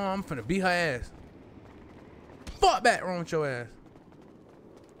 I'm finna beat her ass. Fuck back wrong with your ass.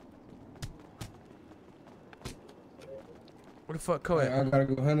 What the fuck, Cole? I gotta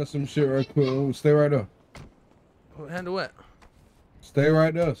go handle some shit right quick. Stay right there. Handle what? Stay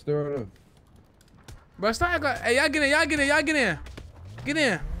right there. Stay right there. Bro, stop acting like, hey, y'all get in. Get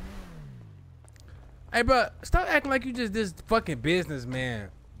in. Hey, bro, stop acting like you just this fucking businessman,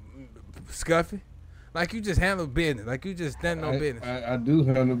 Scuffy. Like you just handle business. Like you just stand no business. I do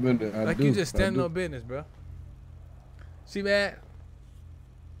handle business. Like you just stand no business, bro. She mad?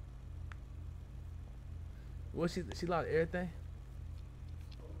 What she lost everything?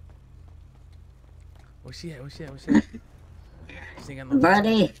 Where she at? She ain't got no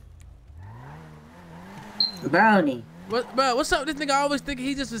Brody. What, bro? What's up? This nigga always thinking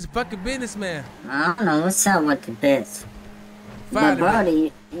he just is a fucking businessman. I don't know what's up with the bitch. But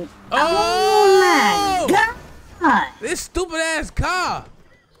Brody. Oh my God! This stupid ass car.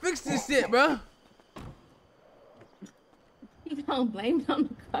 Fix this shit, bro. You don't blame it on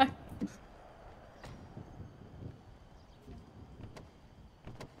the car.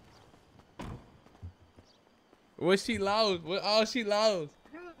 What she lost? What all she lost?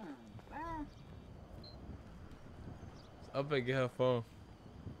 I'm gonna get her phone.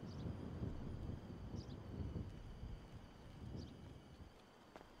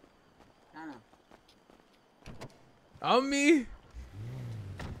 On me.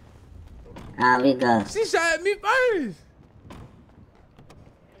 We go. She shot at me first.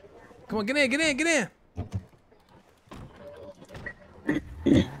 Come on, get in.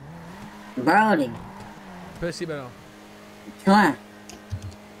 Brody. Put a seatbelt on. Come on.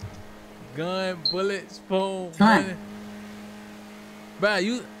 Gun, bullet, spoon, Come on. money. Bro,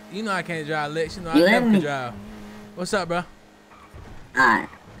 you know I can't drive Lex. You know I You never hear me? can drive. What's up, bro? Alright,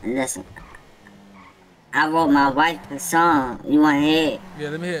 listen. I wrote my wife a song. You want to hear it? Yeah,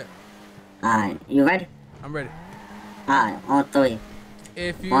 let me hear it. Alright, you ready? I'm ready. Alright, on 3.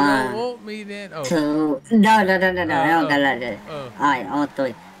 If you 1, don't want me, then 2. No, I don't go like that. Oh. Alright, on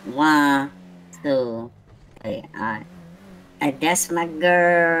 3. 1, 2, 3. Alright. And that's my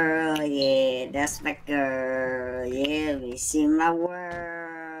girl, yeah, that's my girl, yeah, we see my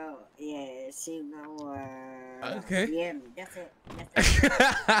world, yeah, see my world. Okay. Yeah, that's it.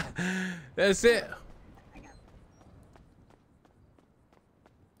 That's it.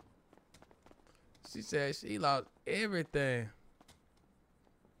 She said she lost everything.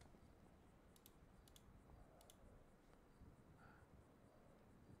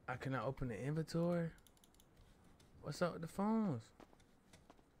 I cannot open the inventory. What's up with the phones?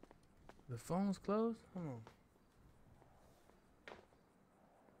 The phone's closed? Hold on.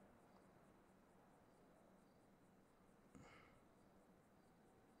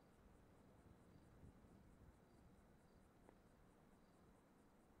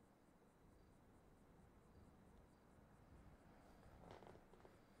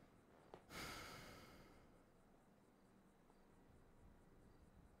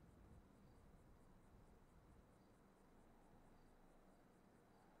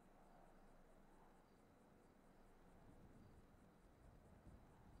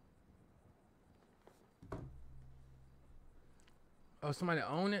 Oh, somebody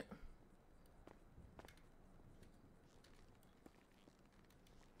own it?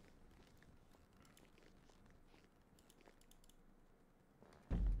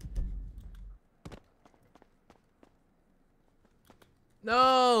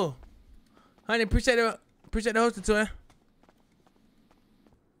 No, honey, appreciate the hosting to it.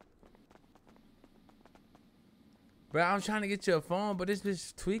 Bro, I'm trying to get you a phone, but this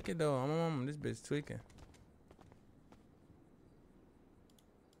bitch tweaking though. This bitch tweaking.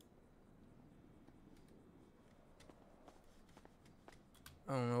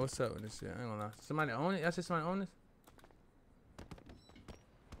 I don't know what's up with this shit. I ain't gonna lie. Somebody own it? I said somebody own this?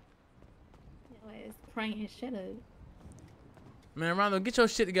 praying. Shut up. Man, Rondo, get your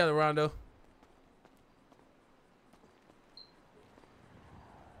shit together, Rondo.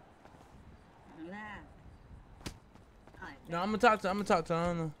 No, I'm gonna talk to. I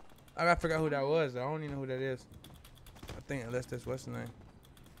don't know. I gotta figure out who that was. I don't even know who that is. I think unless that's what's the name.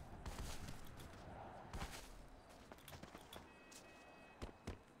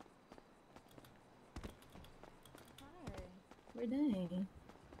 We're done.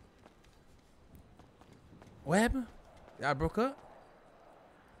 What happened? Y'all broke up?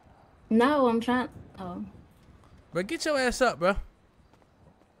 No, I'm trying. Oh. But get your ass up, bro.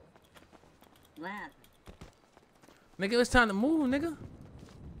 Wow. Nigga, it's time to move, nigga.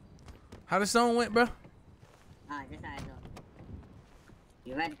 How the song went, bro? Alright, this how I go.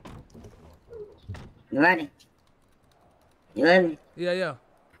 You ready? You ready? You ready? Yeah, yeah.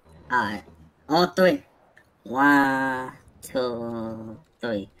 Alright. On 3. 1, 2,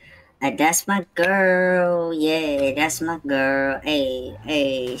 3. And that's my girl, yeah, that's my girl. Hey,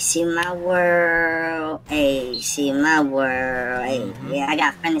 hey, see my world. Hey, see my world. Hey, yeah, I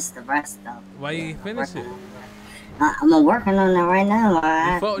gotta finish the rest though. Why you finish it? I'm working on it right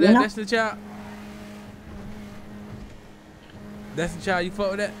now. You fuck with that? That's the child? That's the child? You fuck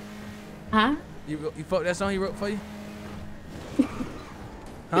with that? Huh? You fuck with that song he wrote for you?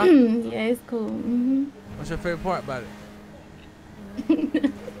 Huh? Yeah, it's cool. What's your favorite part about it?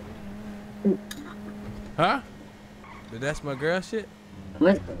 Huh? That's my girl shit?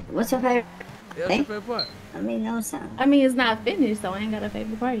 What's your favorite? Yeah, what's your favorite part? Let me know something. I mean, it's not finished, so I ain't got a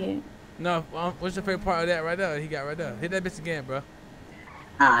favorite part yet. No, what's your favorite part of that right there? He got right there. Hit that bitch again, bro.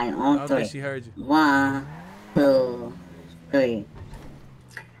 Alright, on 3. I don't think she heard you. 1, 2, 3.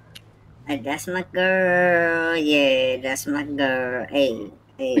 And that's my girl, yeah, that's my girl. Hey,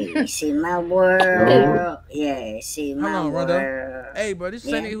 hey, see my world, yeah, see my Hold on, world. Rondo. Hey, bro, this is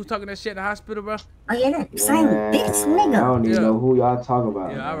the same nigga who's talking that shit in the hospital, bro? Oh, yeah, that same bitch, nigga. I don't even know who y'all talking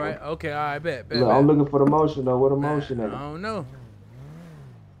about. Yeah, all right. Okay, all right, bet. Look, I'm looking for the motion, though. Where the motion I at? don't know.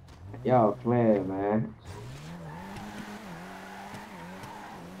 Y'all playing, man.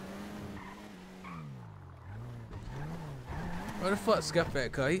 Where the fuck Scuff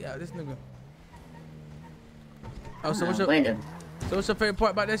at, cuz? This nigga. Oh, so what's your favorite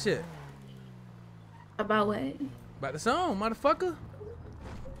part about that shit? About what? About the song, motherfucker.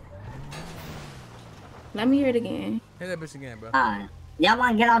 Let me hear it again. Hit that bitch again, bro. Y'all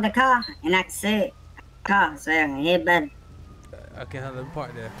want to get out the car and I can say car so I can hear better. I can't have the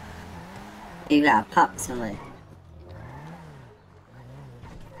part there. You got to pop somewhere.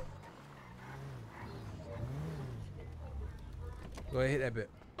 Go ahead, hit that bit.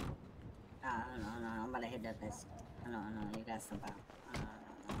 No, I'm about to hit that bitch. No, you got some power.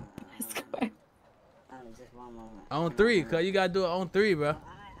 Let's go. Just one moment. On 3, cuz you gotta do it on 3, bro. I got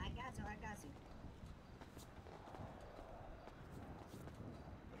you.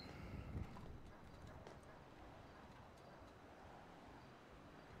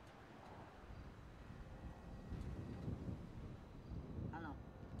 Hello.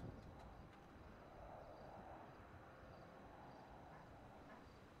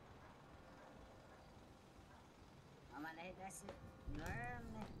 I'm gonna hit that shit.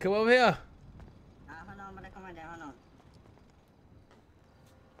 Come over here. Hold on, I'm gonna come right there. Hold on.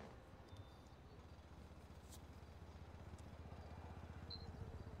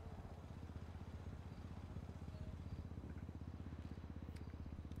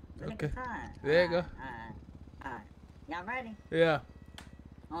 Okay. There you go. Alright. Y'all ready? Yeah.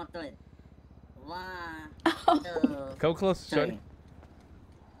 On 3. 1, 2. Come closer, shorty.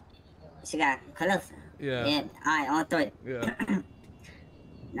 She got closer. Yeah. Alright, on 3. Yeah.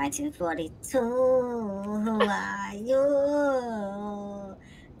 1942, who are you?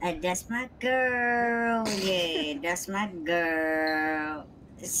 That's my girl, yeah, that's my girl.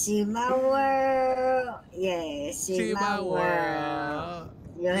 See my world, yeah, see my world.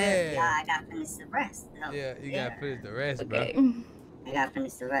 Yeah, I gotta finish the rest. Though. Yeah, you gotta finish the rest, bro. I gotta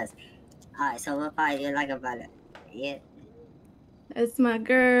finish the rest. Alright, so what part you like about it? Yeah. That's my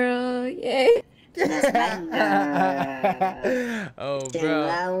girl, yeah. That's my girl. Oh, bro. See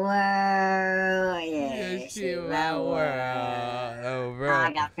my world, yeah. See my world. Oh, bro.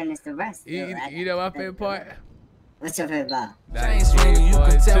 I gotta finish the rest. You know my favorite part? What's your favorite part? Chain swinging, you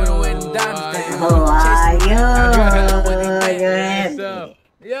can tell me when the diamonds. Who are you?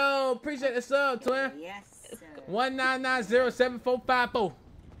 Yo, appreciate the sub, twin. Yes, sir. 199075454.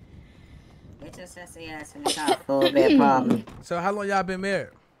 Get your sassy ass in the car for a bit problem. So how long y'all been married?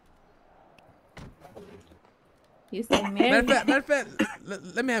 You say married? Matter of fact,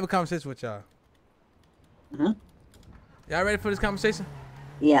 let me have a conversation with y'all. Y'all ready for this conversation?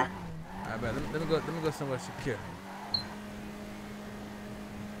 Yeah. I bet. Let me go somewhere secure.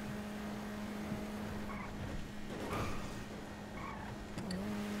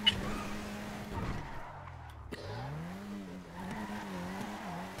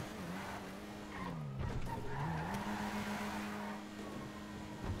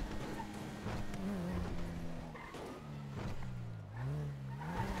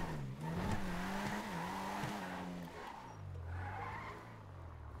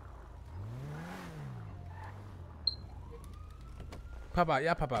 Pop out,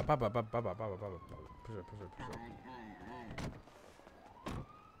 yeah, pop out. Push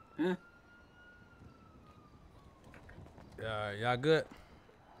up. Y'all good?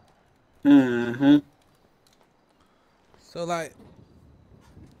 Mm-hmm. So like,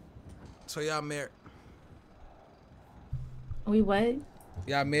 y'all married? We what?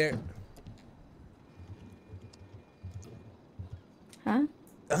 Y'all married? Huh?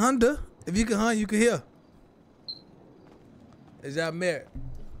 A Honda. If you can hunt, you can hear. Is y'all married?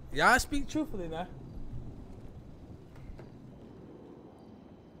 Y'all speak truthfully now.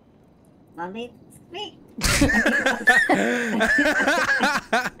 Mommy, speak.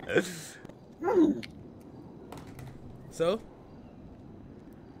 So?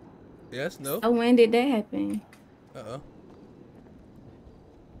 Yes, no? Oh, when did that happen?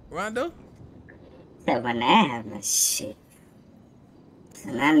 Rondo? So when that happens, shit.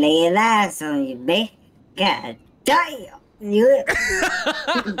 And I lay your eyes on you, babe. God damn. You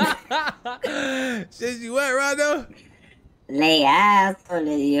Since you what, Rondo? lay eyes on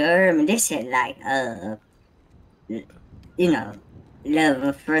you, you heard me? This shit like, you know, love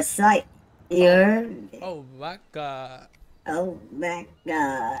at first sight. You heard me? Oh my God. Oh my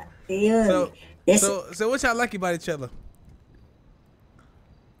God. You heard me? So what y'all like about each other?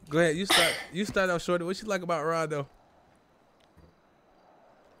 Go ahead, you start out, shorty. What you like about Rondo?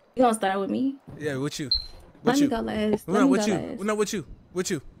 You gonna start with me? Yeah, with you. Let me go last. No, with you. No, with you. With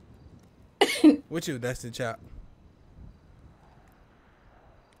you. With you, that's the chop.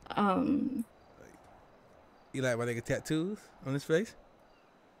 You like my nigga tattoos on his face?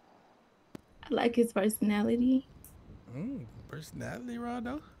 I like his personality. Personality,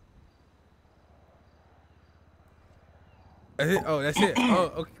 Rondo? That's it? Oh, that's it.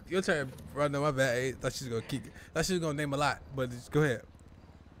 Oh, okay. Your turn, Rondo. My bad. I thought she was gonna keep it. I thought she was gonna name a lot, but just go ahead.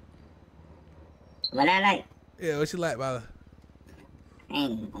 What I like? Yeah, what you like, Bala? I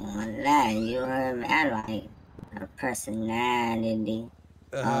ain't gonna lie, you heard me. I like her personality,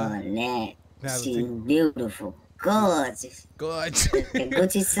 all that. She's beautiful, gorgeous. Gorgeous. The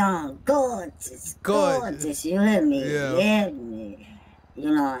Gucci song, gorgeous, gorgeous. You hear me? Yeah. You hear me?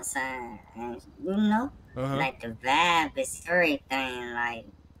 You know what I'm saying? And you know, like the vibe is everything. Like,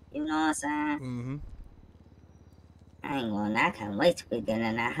 you know what I'm saying? Mm-hmm. I ain't gonna lie, I can't wait till we get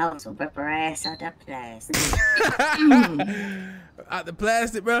in that house and rip her ass out that plastic. Out the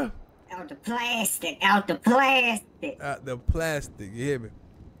plastic, bro? Out the plastic, out the plastic. Out the plastic, you hear me?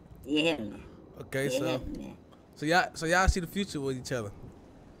 You hear me? Okay, You so hear me? so y'all see the future with each other.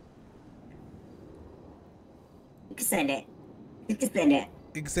 You can say that. You can say that.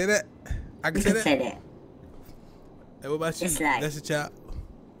 You can say that? I can say that? Hey, what about you? It's like, that's a child.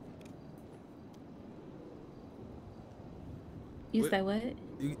 You say what?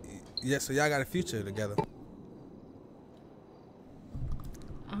 Yeah, so y'all got a future together.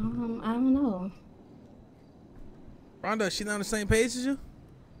 I don't know. Rhonda, she not on the same page as you?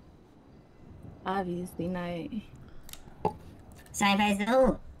 Obviously not. Same page as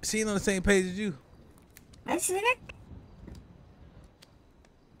who? She ain't on the same page as you. I said that.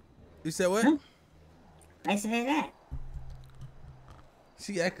 You said what? I said that.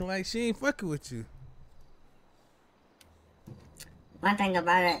 She acting like she ain't fucking with you. One thing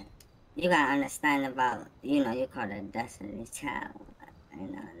about it, you gotta understand about, you know, you call her Destiny Child. I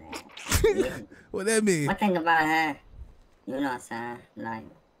know that. Yeah. What that mean? One thing about her, you know what I'm saying? Like,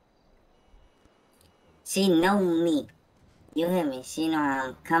 she know me. You hear me? She know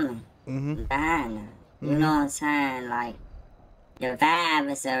I'm coming behind her. You know what I'm saying? Like, the vibe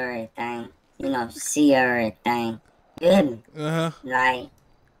is everything. You know, see everything. You hear me? Like,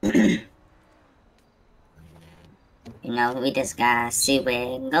 you know, we just gotta see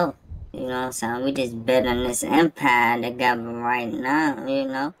where it go. You know what I'm saying? We just building this empire together right now, you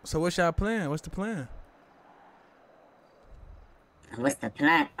know? So what's y'all plan? What's the plan? What's the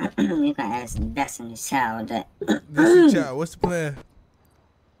plan? You can ask Destiny Child that. Destiny Child, what's the plan?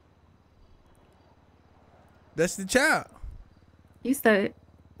 Destiny Child. You said.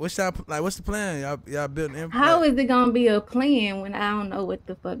 What's y'all like? What's the plan? Y'all building empire. How is it gonna be a plan when I don't know what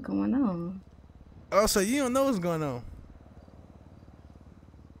the fuck going on? Oh, so you don't know what's going on?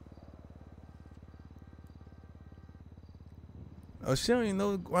 Oh, she don't even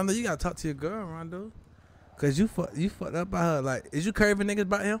know. Rondo, you gotta talk to your girl, Rondo. Cause you fucked up by her. Like, is you curving niggas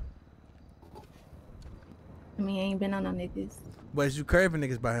by him? I mean, I ain't been on no niggas. But is you curving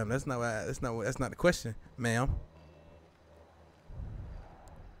niggas by him? That's not the question, ma'am.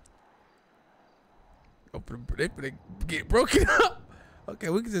 Oh, they get broken up. Okay,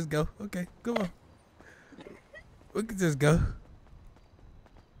 we can just go. Okay, come on. We can just go.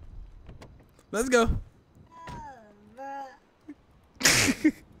 Let's go.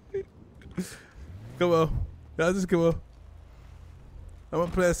 Come on. Y'all just come on. I'm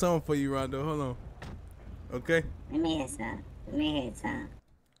gonna play a song for you, Rondo. Hold on. Okay? Let me hear some.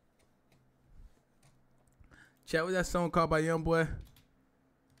 Chat, with that song called by Young Boy?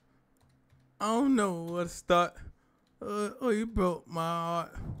 I don't know where to start. Oh, you broke my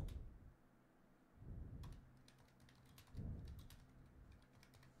heart.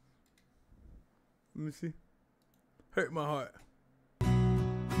 Let me see. Hurt my heart.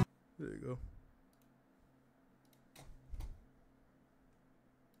 There you go.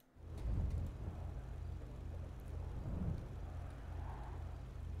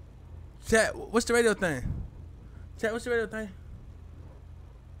 Chat, what's the radio thing? Chat, what's the radio thing?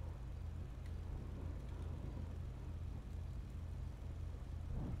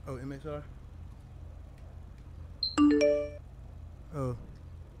 Oh, MXR? Oh.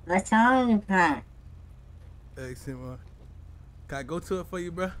 What song you playing? Excellent. Can I go to it for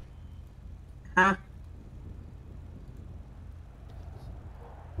you, bro? Huh?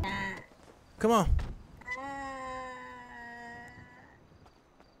 Come on.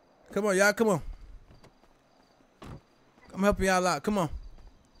 Come on, y'all. Come on. I'm helping y'all out. Come on.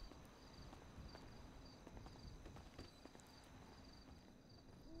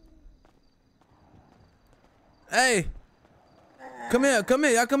 Hey. Come here. Come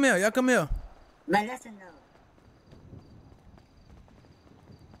here. Y'all come here. Y'all come here. But listen though.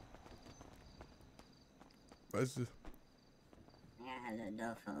 What's this? I had a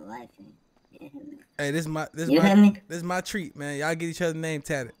door for life. Hey, this is my treat, man. Y'all get each other name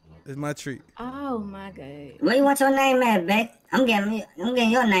tatted. This is my treat. Oh my god. Where you want your name at, Beck? I'm getting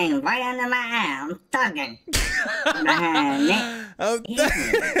your name right under my eye. I'm thugging. Behind that.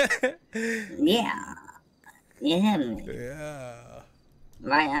 Yeah. You hear me? Yeah.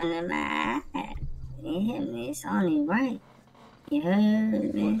 Right under my eye. You hear me? It's only right. You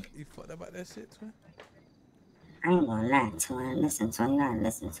heard me? You fucked about that shit, twin? I ain't gonna lie, twin. Listen, twin. You gotta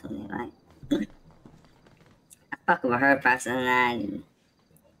listen to me, right? I fuck with her personality.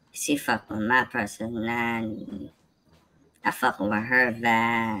 She fuck with my personality. I fuck with her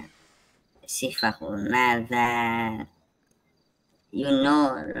vibe. She fuck with my vibe. You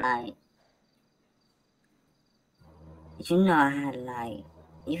know, like, you know how, like,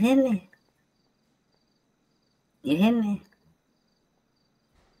 you hear me? You hear me?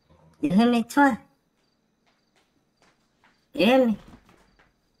 You hear me, twin? You hear me?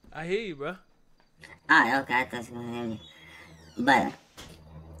 I hear you, bro. Alright, okay, I thought you were gonna hear me. But,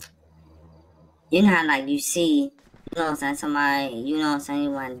 you know how, like, you see, you know what I'm saying, somebody, you know what I'm saying,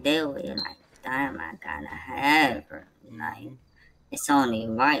 you want to deal with, you're like, damn, I gotta have her. Like, it's only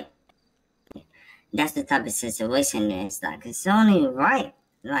right. That's the type of situation it's like, it's only right.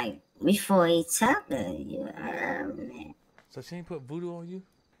 Like, we for each other, you heard me? So she ain't put voodoo on you?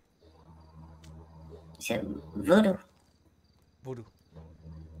 She said, voodoo. Voodoo.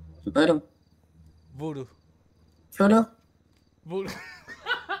 Voodoo. Voodoo. Voodoo. Voodoo.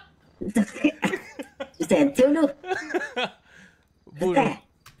 You said voodoo? Voodoo.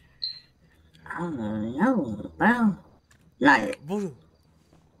 I don't know, bro. Like, voodoo.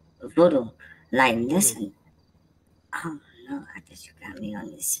 Voodoo. Like, listen. I don't know. I guess you got me on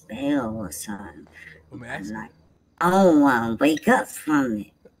this spell or something. I'm like, I don't want to wake up from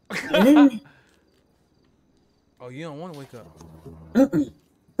it. You hear me? Oh, you don't want to wake up?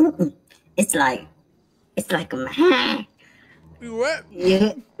 It's like I'm high. You what?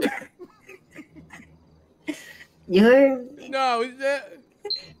 You heard me? No, is that?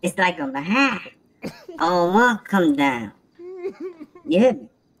 It's like I'm high. I don't want to come down. You hear me?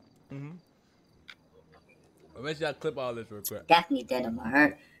 I'll make sure I clip all this real quick. Definitely did it with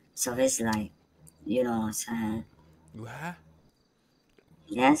her. So it's like, you know what I'm saying? You high?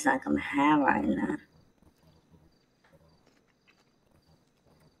 Yeah, it's like I'm high right now.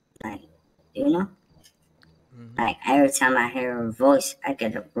 Like, you know? Like, every time I hear her voice, I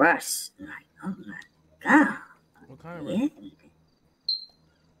get a rush. I'm like, oh my God. What kind of rush? Yeah.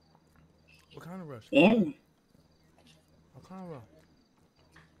 What kind of rush? Yeah. What kind of rush?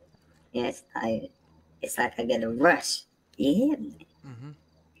 Yeah, it's like I get a rush. You hear me?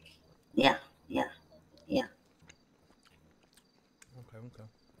 Yeah. okay.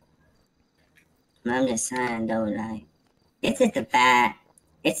 I'm just saying though, like, it's just the vibe.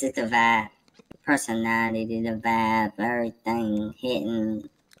 It's just the vibe. Personality, the vibe, everything hitting,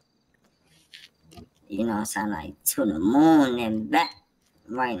 you know what I'm saying, like to the moon and back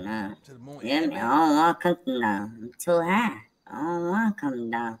right now. To the moon Yeah, and me, back? I don't want to come down. I'm too high. I don't want to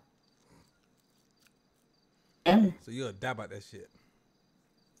come down. Yeah. So you'll die about that shit.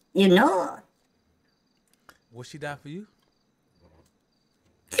 You know, Will she die for you?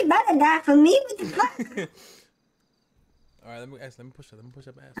 she better die for me. What the fuck? All right, let me push up. Let me push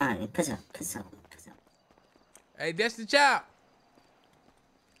up and ask. All right, push up. Hey, Destiny Child.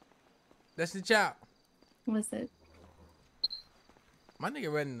 Destiny Child. What's that? My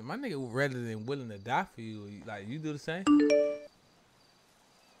nigga rather than willing to die for you. Like, you do the same?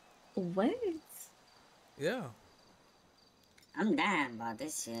 What? Yeah. I'm dying about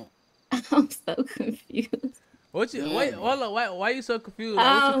this shit. I'm so confused. What you? Yeah. Wait, hold on. Why you so confused? Like,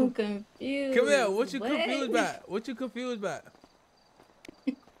 I'm confused. Come here. What you confused about? What you confused about?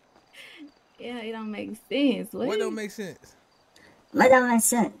 Yeah, it don't make sense. What don't make sense? What don't make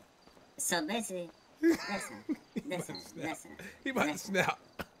sense? So basically, listen. He about to snap.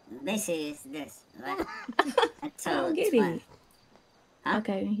 Basically, it's this, right? I I told don't get Twin. it.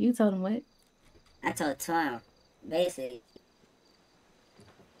 Okay, you told him what? I told Twin, basically.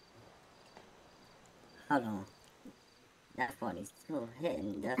 Hold on. That 42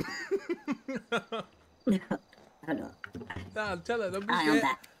 hitting. Hold on. Nah, tell her. Don't be I am scared.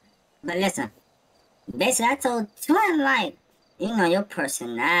 back. But listen, basically, I told Twin, like, you know, your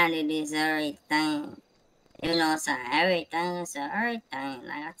personality is everything. You know, so everything is everything.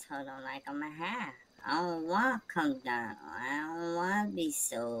 Like, I told him, like, I'm a half. I don't want to come down. I don't want to be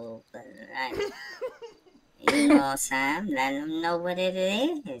so, but, like, you know what I'm saying? Let them know what it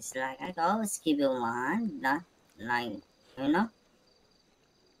is. Like, I can always keep it 100. Like, you know?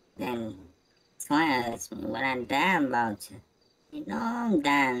 Then, Twin asked me what I'm dying about you. You know I'm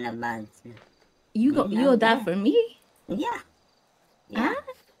dying about you. You'll die for me? Yeah. Huh?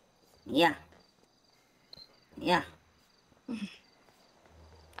 Yeah. Yeah.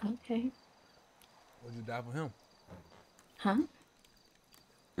 Okay. Would you die for him?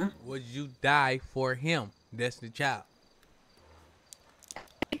 Huh? Would you die for him, Destiny Child?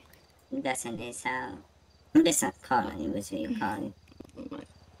 That's in this house. I'm just not calling you. What's you calling?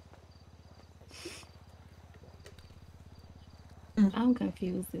 I'm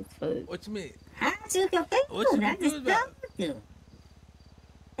confused as fuck. What you mean? How you confused? What you I just confused about? told you.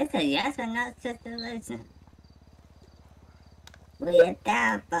 It's a yes or no situation. We are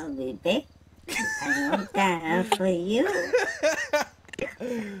down for me, babe. And I'm down for you.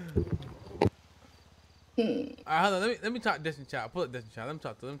 Alright, hold on. Let me talk to Destiny Child. Pull up Destiny Child. Let me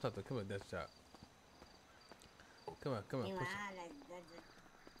talk to. Come here, Destiny Child. Come on.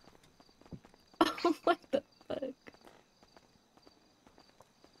 What the fuck?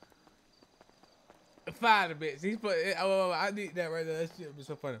 Fire the bitch. He's put. Oh, I need that right there. That shit be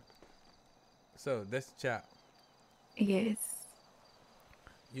so funny. So Destiny Child. Yes.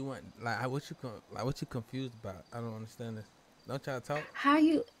 You want what you confused about? I don't understand this. Don't try to talk. How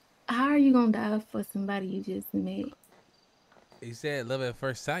are you gonna die for somebody you just met? He said love at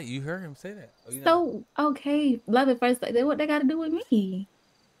first sight. You heard him say that. So okay, love at first sight. What they got to do with me?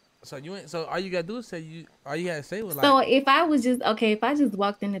 So you ain't. So all you gotta do is say you. All you gotta say was like. So if I just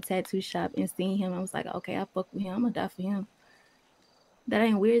walked in the tattoo shop and seen him, I was like, okay, I fuck with him. I'm gonna die for him. That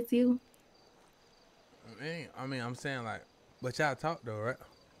ain't weird to you? I mean, I'm saying like, but y'all talk though, right?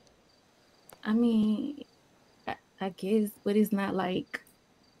 I mean, I guess, but it's not like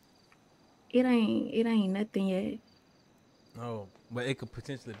it ain't nothing yet. No, but it could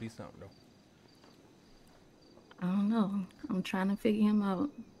potentially be something though. I don't know. I'm trying to figure him out.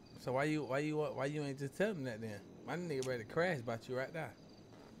 So why you ain't just tell him that then? My nigga ready to crash about you right now.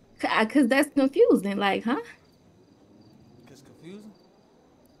 Cause that's confusing. Like, huh? It's confusing.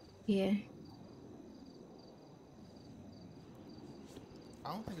 Yeah.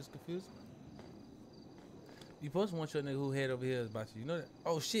 I don't think it's confusing. You supposed to want your nigga who head over here is about you. You know that?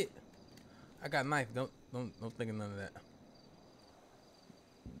 Oh shit! I got a knife. Don't think of none of that.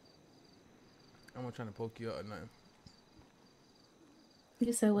 I'm not trying to poke you out or nothing.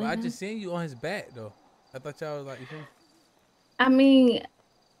 You said what? But I just seen you on his back though. I thought y'all was like, you feel me? I mean,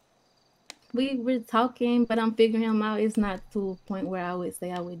 we were talking, but I'm figuring him out. It's not to a point where I would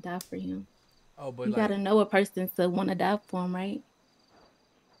say I would die for him. Oh, but you gotta know a person to want to die for him, right?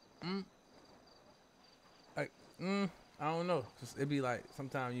 I don't know. It'd be like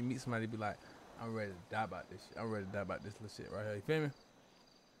sometimes you meet somebody, be like, I'm ready to die about this shit. I'm ready to die about this little shit right here. You feel me?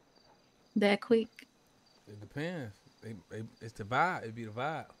 That quick? It depends. It's the vibe. It be the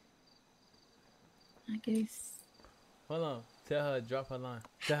vibe. I guess. Hold on. Tell her drop her line.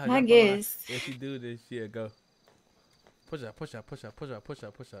 Tell her I drop her line. guess. If she do this, she'll go. Push up, push up, push up, push up, push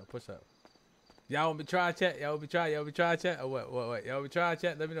up, push up, push up. Y'all want me try chat? Y'all want me try chat? Or what? Y'all want me try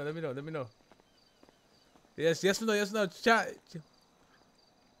chat? Let me know. Yes or no, chat.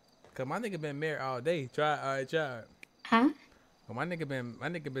 Cause my nigga been married all day. Try. Huh? Well, my nigga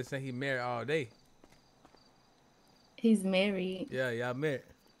been saying he married all day. He's married. Yeah, y'all married.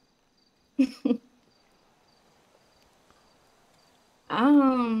 You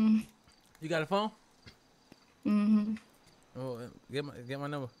got a phone? Mm-hmm. Oh, get my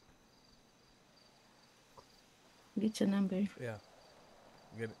number. Get your number. Yeah.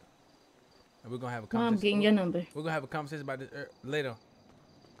 Get it. And we're gonna have a No, conversation. I'm getting your number. We're gonna have a conversation about this later.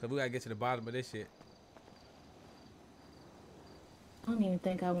 Cause we gotta get to the bottom of this shit. I don't even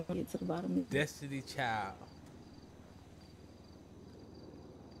think I want to get to the bottom of it. Destiny Child.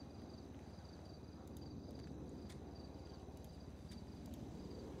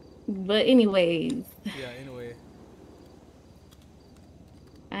 But anyways. Yeah, anyway.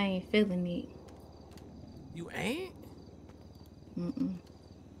 I ain't feeling it. You ain't? Mm-mm.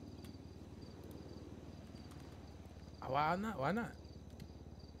 Why not? Why not?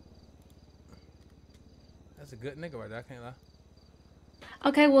 That's a good nigga right there, I can't lie.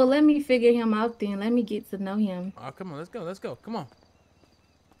 Okay, well, let me figure him out then. Let me get to know him. Oh, come on, let's go. Come on.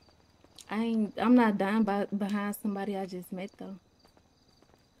 I'm not dying behind somebody I just met, though.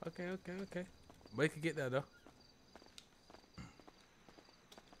 Okay. But you can get there, though.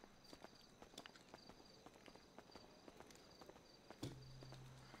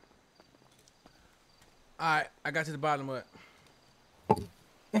 Alright, I got to the bottom of it.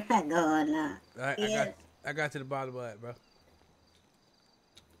 Go on now. Alright, Yeah. I got to the bottom of it, bro.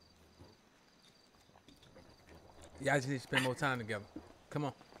 Y'all just need to spend more time together. Come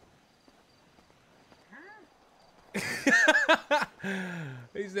on.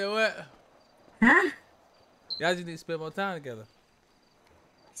 He said what? Huh? Y'all just need to spend more time together.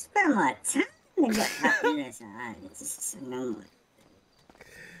 Spend more time together. Listen,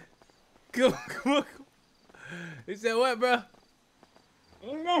 Come on. He said what, bro?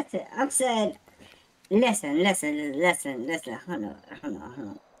 Listen, I'm saying, listen. Hold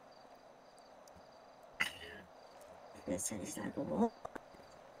on. Listen, it's like a water.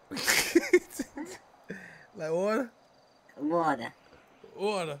 Like water? Water.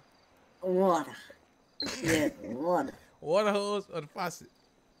 Yeah, water. Water hose or the faucet?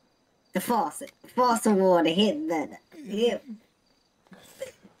 The faucet. Faucet water hit better. Yeah.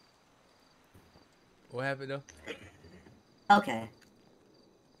 What happened though? Okay.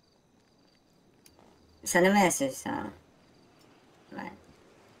 So the message song. Right.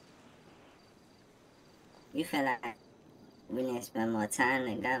 You feel like we need to spend more time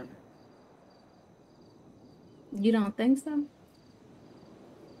together? You don't think so?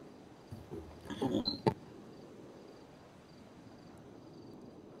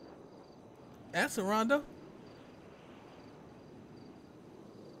 Answer, Rondo.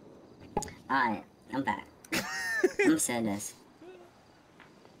 Alright, I'm back. I'm saying this.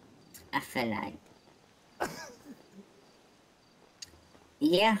 I feel like.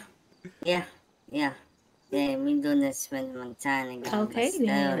 Yeah, we do this spend more time together. Okay, Still,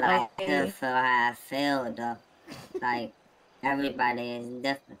 then. like, I Okay. feel how I feel, though. Like, everybody is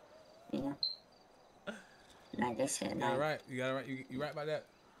different, you know? Like this shit, You got it like, right. You got it right. You right about that.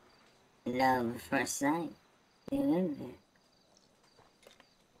 love at first sight. You know that?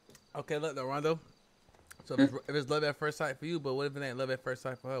 Okay, look though, Rondo. So if it's love at first sight for you, but what if it ain't love at first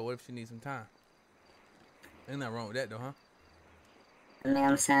sight for her? What if she needs some time? Ain't nothing wrong with that though, huh? I mean,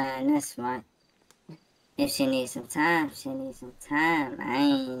 I'm saying this, right? If she needs some time, she needs some time. I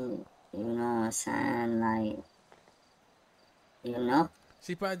ain't, you know what I'm saying, like, you know?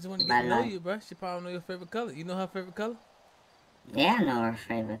 She probably just want to get to know you, bro. She probably know your favorite color. You know her favorite color? Yeah, I know her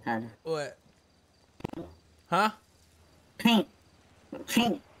favorite color. What? Huh? Pink.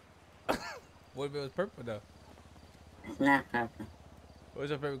 What if it was purple though? It's not purple. What's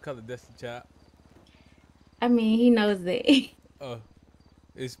your favorite color, Destiny Child? I mean, he knows that. Oh,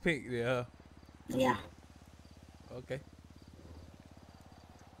 it's pink, yeah. Huh? Yeah. Okay.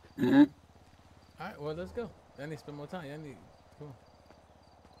 Mm-hmm. All right, well, let's go. Y'all need to spend more time. Y'all need. Come on.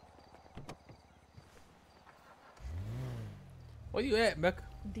 Where you at, Becca?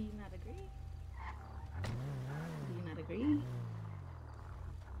 Do you not agree? Do you not agree?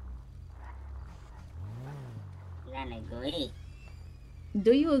 You don't agree.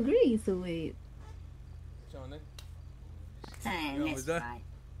 Do you agree to it? Sean, nigga. I'm saying this, right?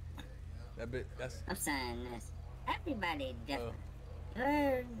 That bit, that's. I'm saying this. Everybody different. You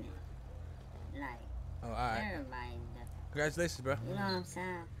heard me? Like, all right. everybody different. Congratulations, bro. You know what I'm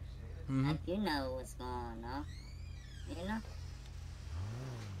saying? Like, you know what's going on. You know?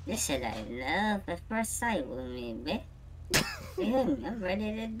 This shit like love at first sight with me, bitch. You hear me? I'm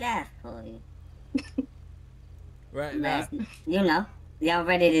ready to die for you. Right now. You know, y'all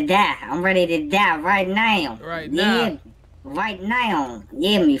ready to die. I'm ready to die right now. Right now. now. Right now.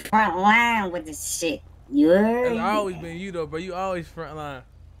 Yeah, me front line with this shit. You heard me? That's always been you though, bro. You always front line.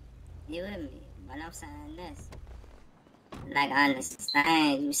 You heard me? But I'm saying this. Like, I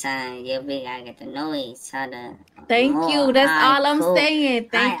understand you saying, yeah, we gotta get to know each other. Thank more. you. That's all I'm Cool. saying.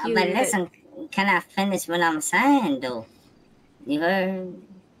 Thank you. But listen, can I finish what I'm saying, though? You heard?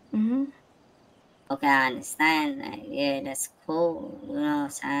 Mm-hmm. Okay, I understand that. Yeah, that's cool. You know what I'm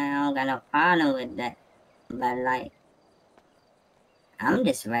saying? I don't got no problem with that. But, like, I'm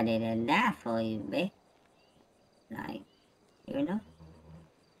just ready to die for you, babe. Like, you know?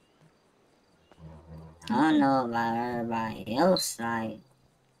 I don't know about everybody else. Like,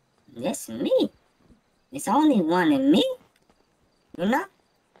 it's me. It's only one in me. You know?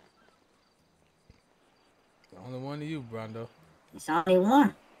 The only one of you, Brondo. It's only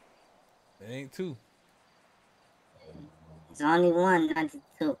one. It ain't two. It's only one, not the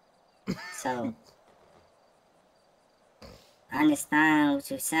two. So, I understand what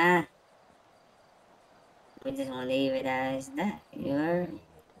you're saying. We just want to leave it as that. You heard?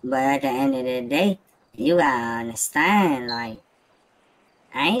 But at the end of the day, you gotta understand, like,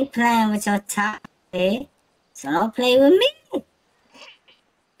 I ain't playing with your top head, so don't play with me.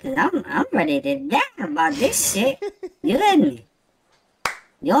 Cause I'm ready to die about this shit. You heard me?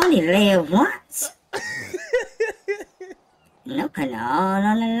 You only live once. And I'm putting it all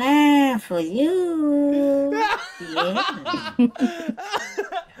on the line for you. Yeah.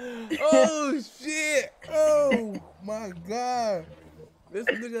 Oh shit! Oh my god! This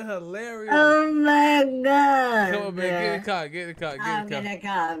nigga hilarious. Oh my god. Come on, man. Get in the car. Get in the car. Get in the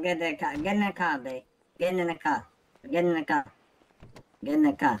car. Get in the car. Get in the car, babe. Get in the car. Get in the car. Get in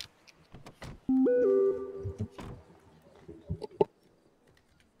the car.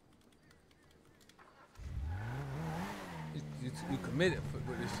 You committed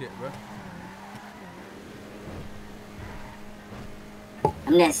with this shit, bro.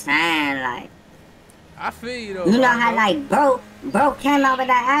 I'm just saying, like, I feel you though. you know how, like, bro came out with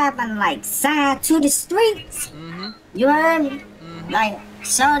that album, like, signed to the streets. Mm-hmm. You heard me? Mm-hmm. Like,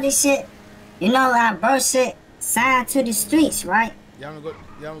 show this shit. You know how bro shit signed to the streets, right? Y'all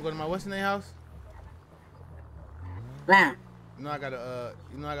wanna go to my what's name house? Wow. You know I got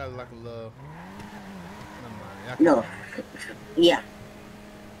like a little. No. Yeah.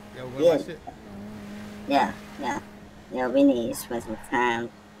 Yeah, what about shit? Yeah. Yeah, we need to spend some time.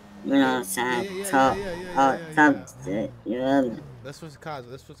 You know what I'm saying? Talk shit. You know what I mean? Let's switch the cars.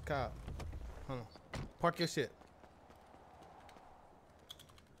 Hold on. Park your shit.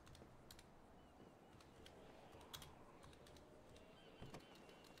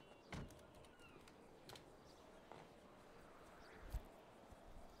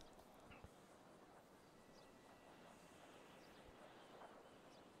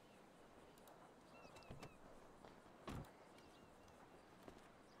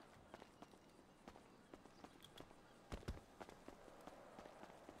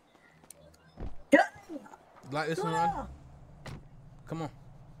 Like this one, Ron? Come on.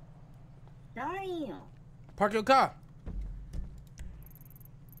 Damn. Park your car.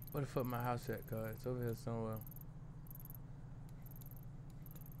 Where the fuck my house at, cuz? It's over here somewhere.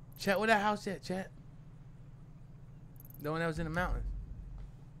 Chat, where that house at, chat? The one that was in the mountains.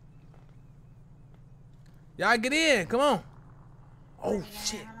 Y'all get in, come on. Oh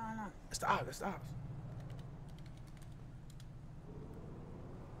shit. It's the ops, it's the ops.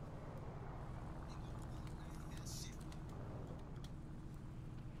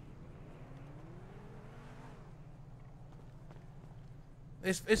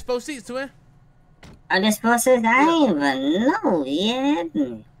 It's 4 seats, twin. Oh, this 4 seats? I ain't even know yet.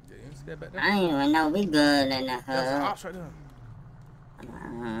 I ain't even know we good in the hood. That's the ops right there.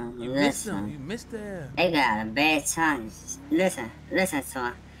 You missed them. You missed them. They got a bad chance. Listen to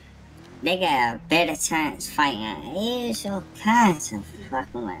them. They got a better chance fighting is your kinds of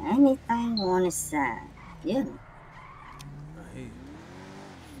fucking with anything on the side. Yeah. I hear you.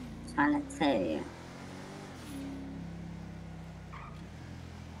 Trying to tell you.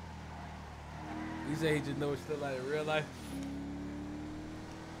 You say he just know it's still like in real life?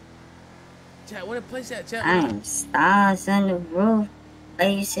 Chat, where the place at, chat? I'm stars on the roof. Oh,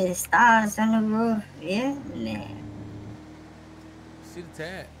 you see the stars on the roof? Yeah, man. See the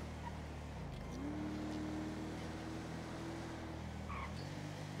tag.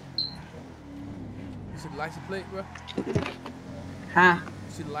 see the license plate, bro? Huh?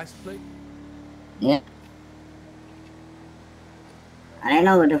 You see the license plate? Yeah. I didn't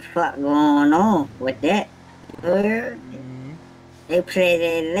know what the fuck going on with that. They play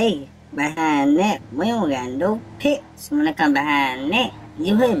that late behind that. We don't got no picks when they come behind that.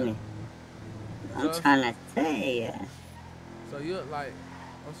 You hear me? I'm trying to tell you. So you're like,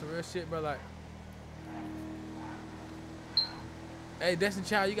 on some real shit, bro, like. Hey, Destiny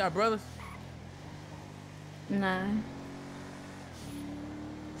Child, you got brothers? Nah.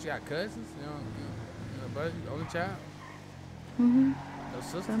 She got cousins? You know brother, you the only child? Mm-hmm. No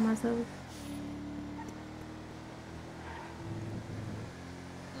sisters? By myself.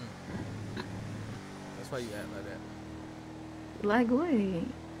 That's why you act like that. Like what?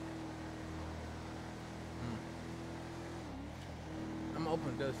 I'm gonna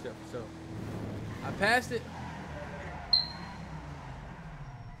open the door shut for sure. I passed it.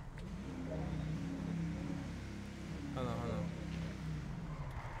 Hold on.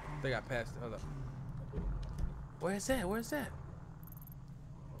 I think I passed it. Hold up. Where's that?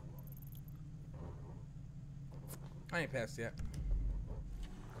 I ain't passed yet.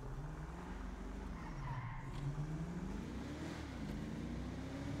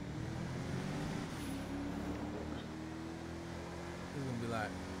 This is gonna be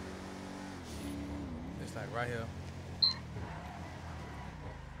like, it's like right here.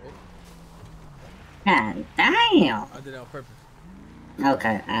 Oh. God damn. I did that on purpose.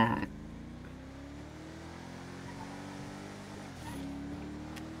 Okay, No,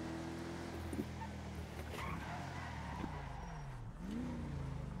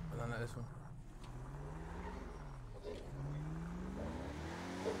 not this one.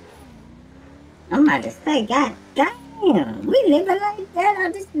 I'm about to say, God damn, we living like that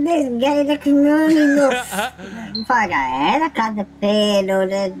on this gated community. Fuck, I helicopter pad on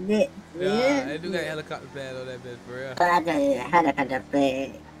that bitch. Yeah, they do got a helicopter pad on that bitch for real. But I got a helicopter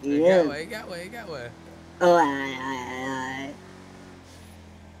pad. Yeah. It got one. Oh, alright.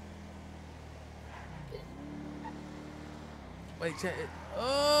 Wait, check it.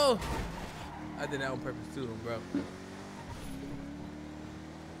 Oh! I did that on purpose too, bro.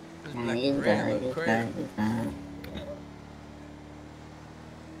 This black and red look crazy.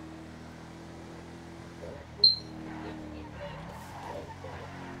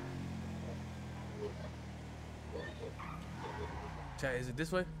 Chat, is it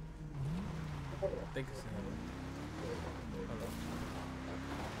this way? I think it's in here. Hold on.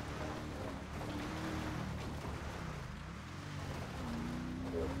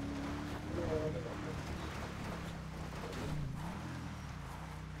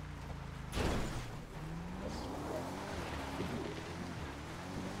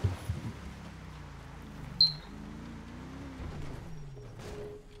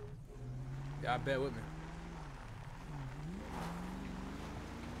 Y'all bear with me.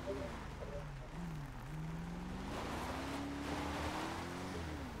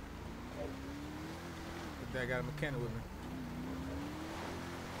 I got a mechanic with me.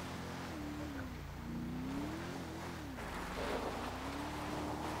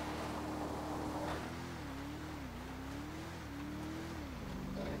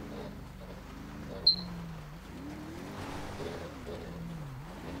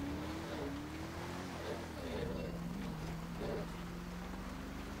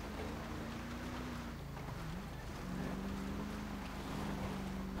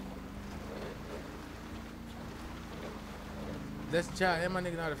 That's the child, and my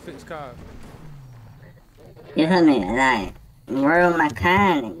nigga know how to fix cars. You heard me? Like, real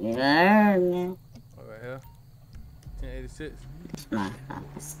mechanic, you heard me? Oh, right here. 1086. This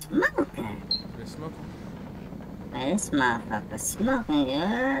motherfucker smoking. Been smoking? Man, this motherfucker smoking, you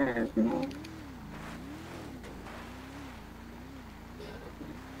heard me?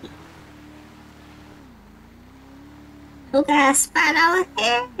 Who got a spot over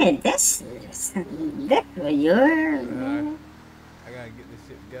here? This what you heard me? I gotta get this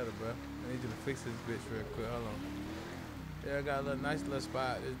shit together, bro. I need you to fix this bitch real quick. Hold on. Yeah, I got a little nice little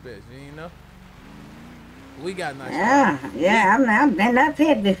spot. This bitch, you ain't know? We got nice. Yeah. I've been up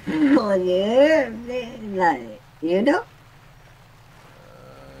here before. Yeah, like you know.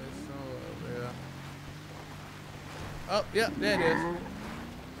 It's somewhere over here. Oh, yeah, there it is.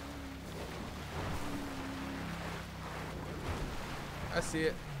 I see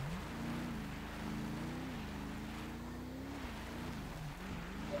it.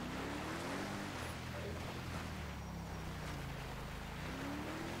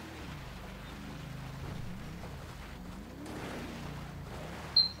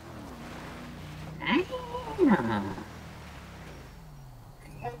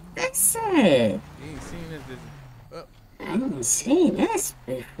 That's it. You ain't seen transition. Oh. I didn't see this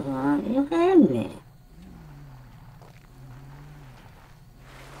before. You heard me.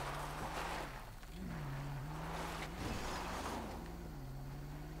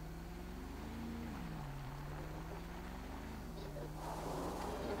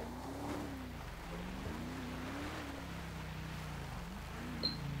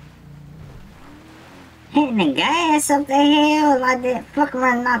 Hitting the gas up the hill like that, fuck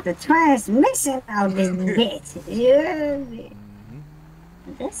around out the transmission out this bitch. You heard me?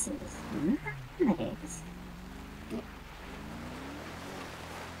 This is nice.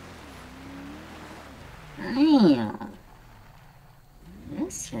 Damn.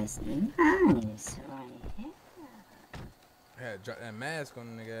 This is nice right here. I had to drop that mask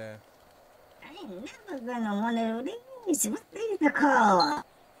on the nigga. I ain't never been on one of these. What these are called?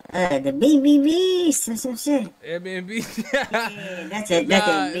 The BBBs or some shit. Airbnb. Yeah, that's it.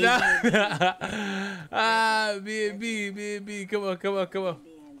 That's it. B&B. Come on.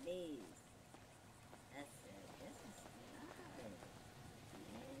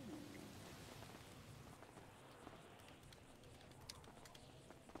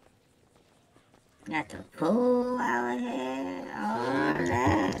 Got the pool out here, all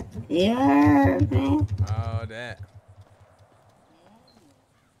that. You heard me? All that.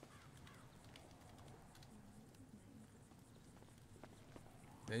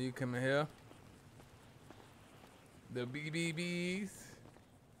 Then you come in here. The BBBs.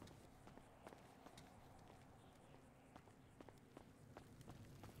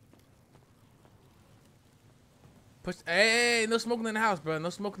 Push. Hey, no smoking in the house, bro. No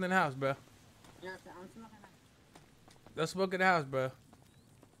smoking in the house, bro. No smoking in the house, bro.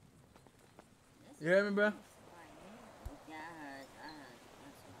 You hear me, bro?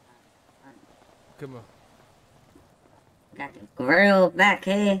 Come on. Got the grill back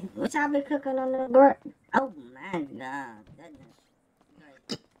here. What y'all be cooking on the grill? Oh my god.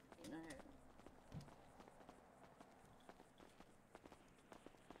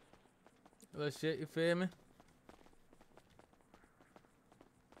 Little shit, you feel me?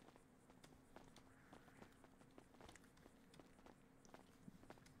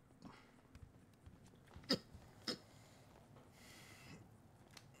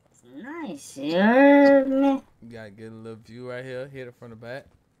 It's nice, you heard me? You gotta get a little view right here. Hit it from the back.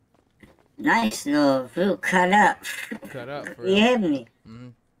 Nice little view cut up. Cut up, for You real. hear me?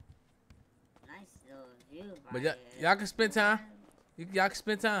 Nice little view. But y'all can spend time. Y'all can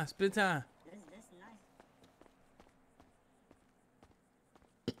spend time. Spend time. This nice.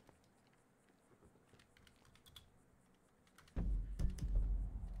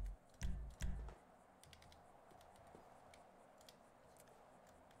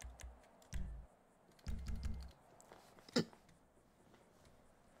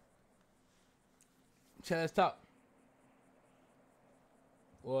 Chat, let's talk.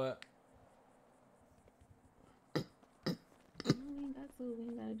 What? We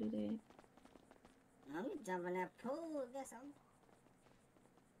ain't gotta do that. I'm jumping that pool. Guess I'm.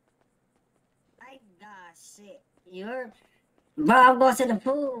 My God, shit. You heard? Bro, I'm going to the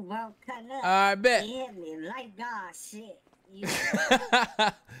pool, bro. Cutting up. I bet. You hear me? Like God, shit. You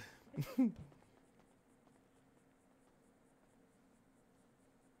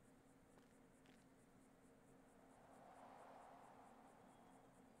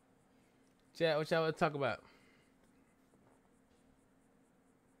Chat, what y'all want to talk about?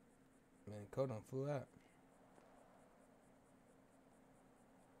 Man, Cole done flew out.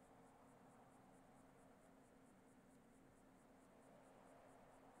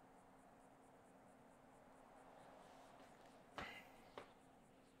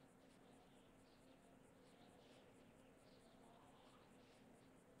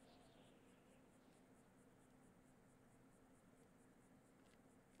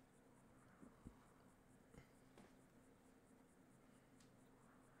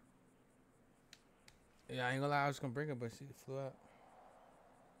 Yeah, I ain't gonna lie, I was gonna bring her, but she flew out.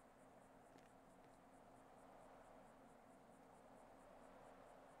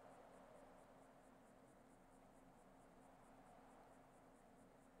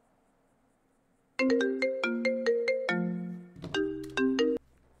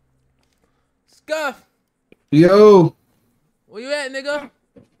 Scuff! Yo! Where you at, nigga?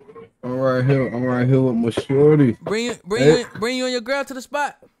 I'm right here with my shorty. Bring you and your girl to the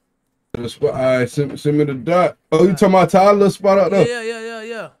spot. The spot. Alright, send me the dot. Oh, you talking about Tyler spot out there?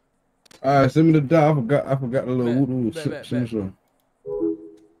 Yeah. Alright, send me the dot. I forgot the little woo-woo. Bet. Send me some.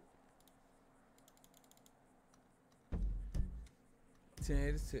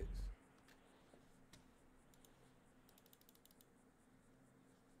 $10.86.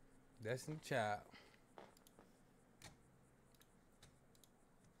 Destiny Child.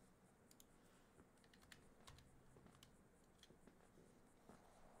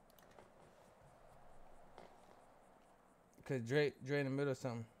 Cause Dre in the middle of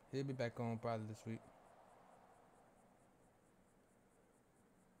something. He'll be back on probably this week.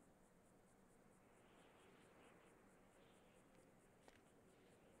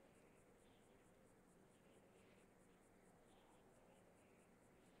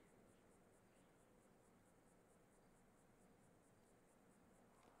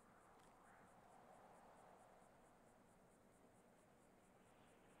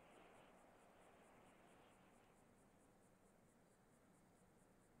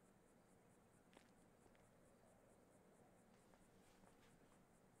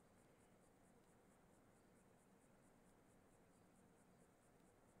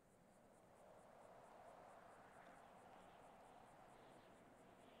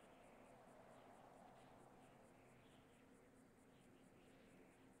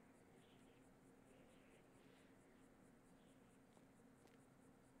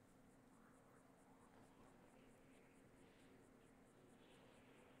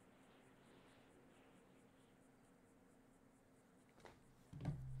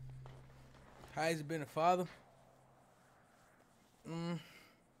 How has he been a father?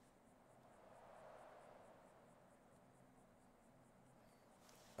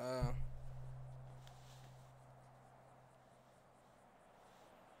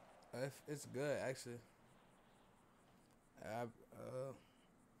 It's good actually.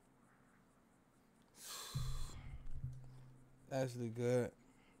 Actually good.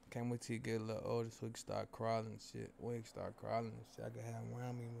 Can't wait till you get a little older so we can start crawling and shit. When you start crawling and shit, I can have him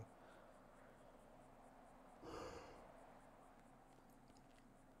around me more.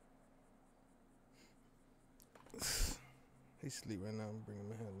 He sleep right now. I'm bringing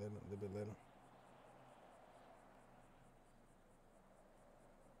him here a little bit later.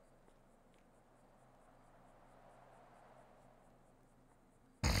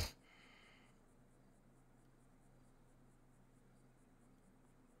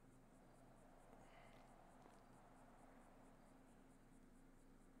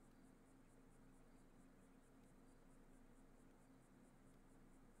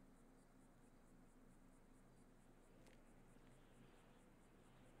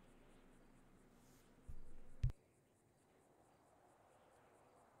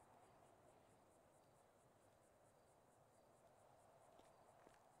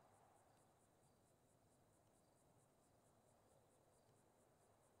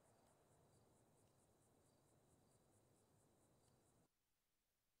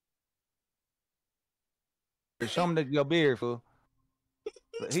 Show him your beard, fool.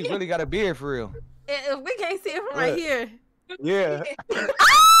 He really got a beard for real. If we can't see it from right here. Yeah.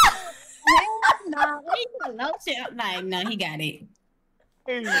 No, he got it.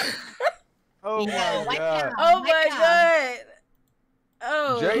 Oh my god. Oh my god.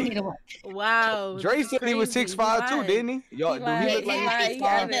 Oh. Dre, wow. Dre said he was 6'5" too, didn't he? Y'all, do he look like he's 6'5"?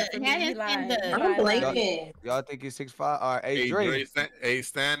 I'm blanking. Y'all think he's 6'5"? All right, hey Dre.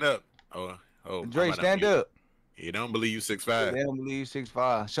 Stand up. Oh, Dre, stand up. He don't believe you 6'5". They don't believe you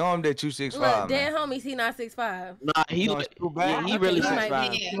 6'5". Show him that you 6'5". Look, dead homies, he not 6'5". Nah, he too bad. He really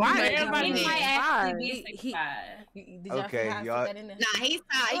 6'5". Why everybody might actually be 6'5"? Did y'all Okay, y'all. that in there? Nah, he's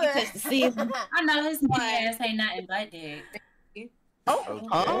tall. You can touch the ceiling. I know his boy ass ain't nothing but dick. Okay.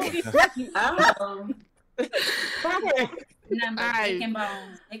 Number dick and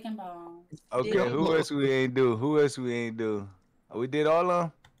bones. Dick and bones. Okay, who else we ain't do? We did all of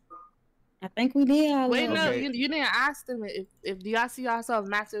them? I think we did all Wait, of no, them. you didn't ask them if do y'all see yourself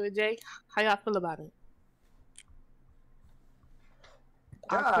matching with Jay? How y'all feel about it?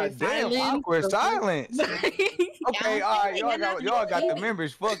 God damn, awkward silence. Okay, all right, y'all got the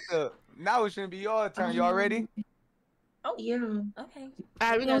members fucked up. Now it shouldn't be your turn. Y'all ready? Oh yeah. Okay. All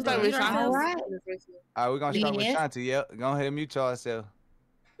right, we're gonna start with Shanti. All right, we're gonna start with Shanti. Yep, go ahead and mute yourself.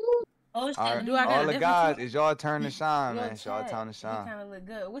 All right, all the guys, it's y'all turn to shine, man. It's y'all turn to shine. Kind of look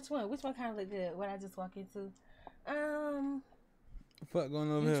good. Which one kind of look good? What I just walk into? Fuck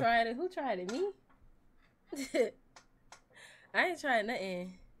going over you here? Tried it? Who tried it? Me? I ain't tried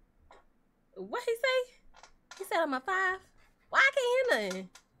nothing. What he say? He said I'm a 5. Why I can't hear nothing?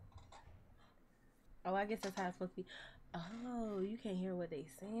 Oh, I guess that's how it's supposed to be. Oh, you can't hear what they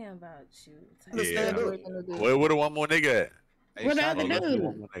saying about you. Yeah. Where the one more nigga at? Hey, what the other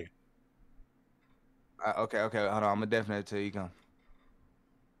dude? Okay, hold on. I'm gonna definitely tell you come.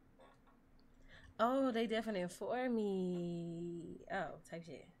 Oh, they definitely for me. Oh, type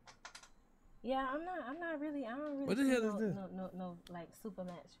shit. Yeah, I'm not really. I don't really. What the hell is this? No, like super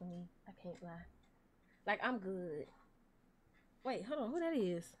match for me. I can't lie. Like I'm good. Wait, hold on. Who that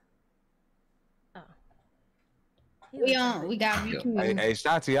is? Oh. We got you. Hey,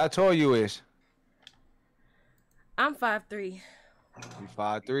 Shanti, I told you it's. I'm 5'3". You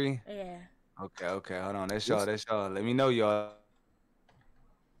 5'3"? Yeah. Okay. Hold on. That's y'all. Let me know, y'all.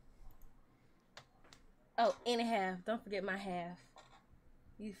 Oh, and a half. Don't forget my half.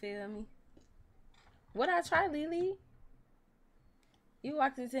 You feel me? What I try, Lily? You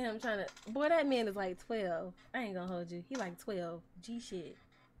walked into him trying to. Boy, that man is like 12. I ain't gonna hold you. He like 12. G shit.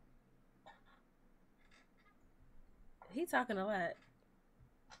 He talking a lot.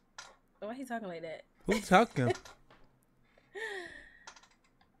 Why he talking like that? Who talking?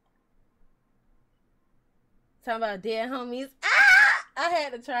 Talking about dead homies. Ah! I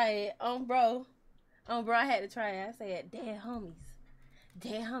had to try it. Bro, I had to try it. I said dead homies.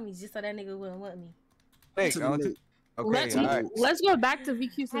 Dead homies, just so that nigga wouldn't want me. Hey, okay, all right. Let's go back to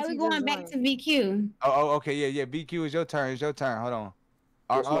VQ. How we going back to VQ? Oh, okay, yeah. VQ is your turn. It's your turn. Hold on.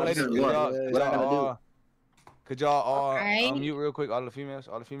 All ladies, could y'all all mute real quick? All the females.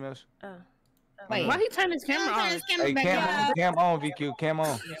 Wait, why he turn his camera on? Hey, cam on, VQ. Cam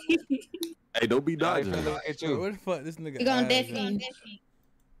on. Hey, don't be dodging. At you. What the fuck, this nigga? You gonna definitely.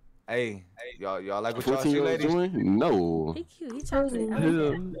 Hey, y'all like what y'all see, ladies? Doing? No. He cute. He chocolate.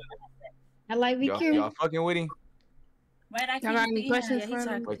 I like VQ. Y'all fucking with him? Wait, I Got any questions for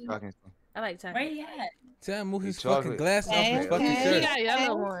him? I like chocolate. Where he at? Tell him move his Chocolate. fucking glasses off his fucking He shirt. got a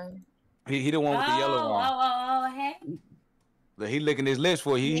yellow one. He the one with the yellow one. Oh, hey. Look, he licking his lips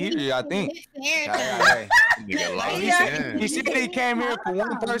for you. He hear you, I think. He said he came here for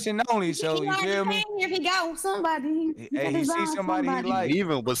one person only, so you feel me? If he got somebody, Hey, he see somebody he like.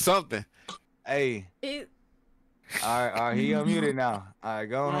 Even with something. Hey. All right, he unmuted now. All right,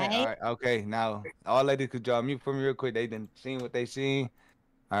 go ahead. All right, okay, now all ladies could y'all mute for me real quick. They done seen what they seen.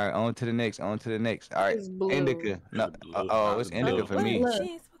 All right, on to the next. All right, indica. No, it's indica for me.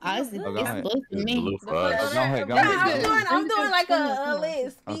 It's blue for me. Go ahead. I'm doing like a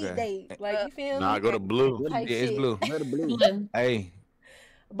lit speed date. Like, you feel me? Nah, go to blue. Yeah, it's blue. Go to blue. Hey.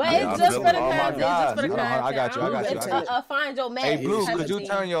 But it's just for the content. It's just for the content. I got you. Find your match. Hey, Blue, could you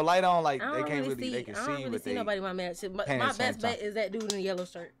turn your light on? Like, they can't really really, they can I see, don't really but see nobody in my match. But my best bet is that dude in the yellow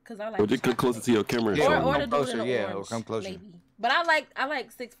shirt. Because I like. Well, just come closer to your camera. Or the dude in the orange. Or come closer. Maybe. But I like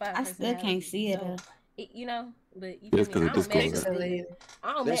 6'5". I still can't see it. You know, but you Yes, feel me? I don't match up with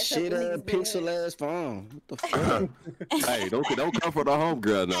That niggas shit that pixel ass phone. What the fuck? Hey, don't come for the home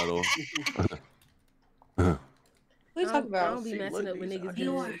girl now though. We talk about. I don't be messing up with niggas.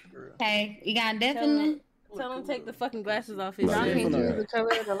 Good. Okay, you got definitely. Tell him take the fucking glasses off his Y'all head. can't use the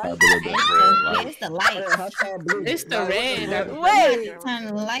color of the light. It's the light. It's the red. Wait. Turn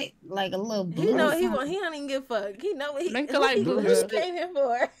the light like a little blue. He know he don't even give a fuck. He know what he came here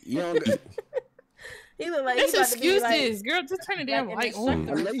for. You don't get. He look like It's he about to be excuses, girl. Just turn the damn light on.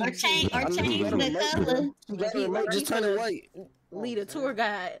 Or change the color. Just turn it white. Lead a tour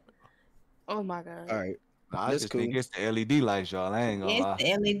guide. Oh my god. All right. Nah, I just think it's the LED lights, y'all. I ain't gonna lie. It's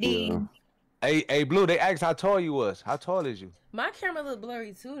the LED. Hey, Blue, they asked how tall you was. How tall is you? My camera look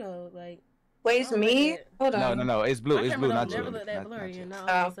blurry too, though. Like, wait, it's me? Hold on. No, it's Blue. It's Blue, not you. Never look that blurry, and now all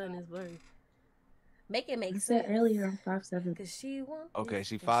of a sudden it's blurry. Make it make sense. Earlier, I'm 5'7". Cause she won't. Okay,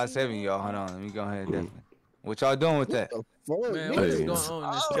 she 5'7", y'all. Hold on, let me go ahead. Definitely. What y'all doing with that? Man, what is going on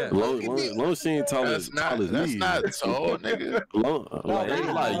in this chat? Long as she ain't tall as me. That's not tall, nigga.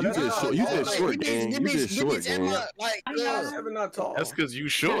 You just short, gang. You just short, gang. Not tall. That's because you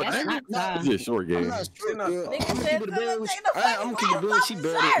short. You just short, gang. I'm not short. I'm gonna keep it blue. She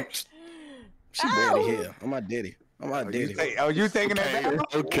barely. She barely here. I'm my daddy. Oh, you taking that down?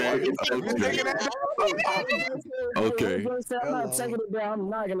 Okay. Okay. I'm not taking it down. I'm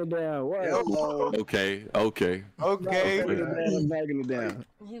knocking it down. Okay. I'm knocking it down.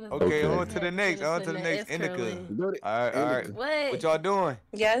 Okay, on to the next. Indica. All right. What y'all doing?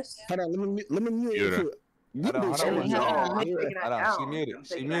 Yes. Hold on. Let me mute you. Hold on.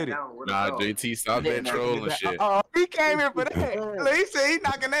 She muted. Nah, JT, stop that trolling shit. Oh, he came here for that. He said he's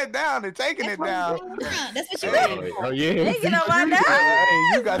knocking that down and taking it down. That's what you mean. Oh, yeah. They get on my nerves.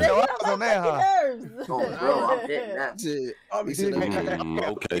 Hey, you got your eyes on that, huh? Oh, bro, I'm getting that.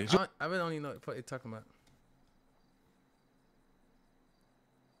 Okay. I really don't even know what you're talking about.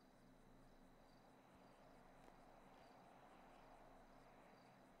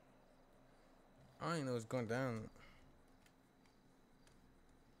 I don't even know what's going down.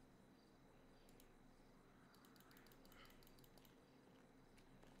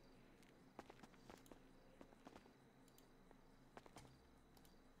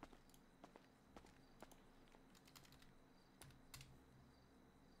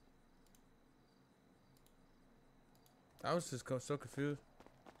 I was just so confused.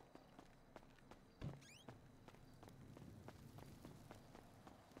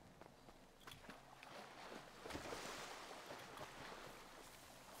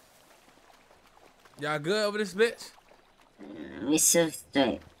 Y'all good over this bitch? We super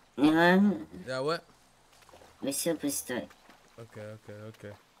straight. You know what I mean? Y'all what? We super straight. Okay.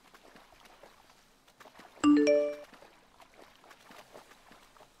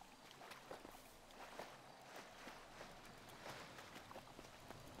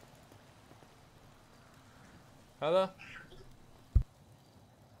 Hello?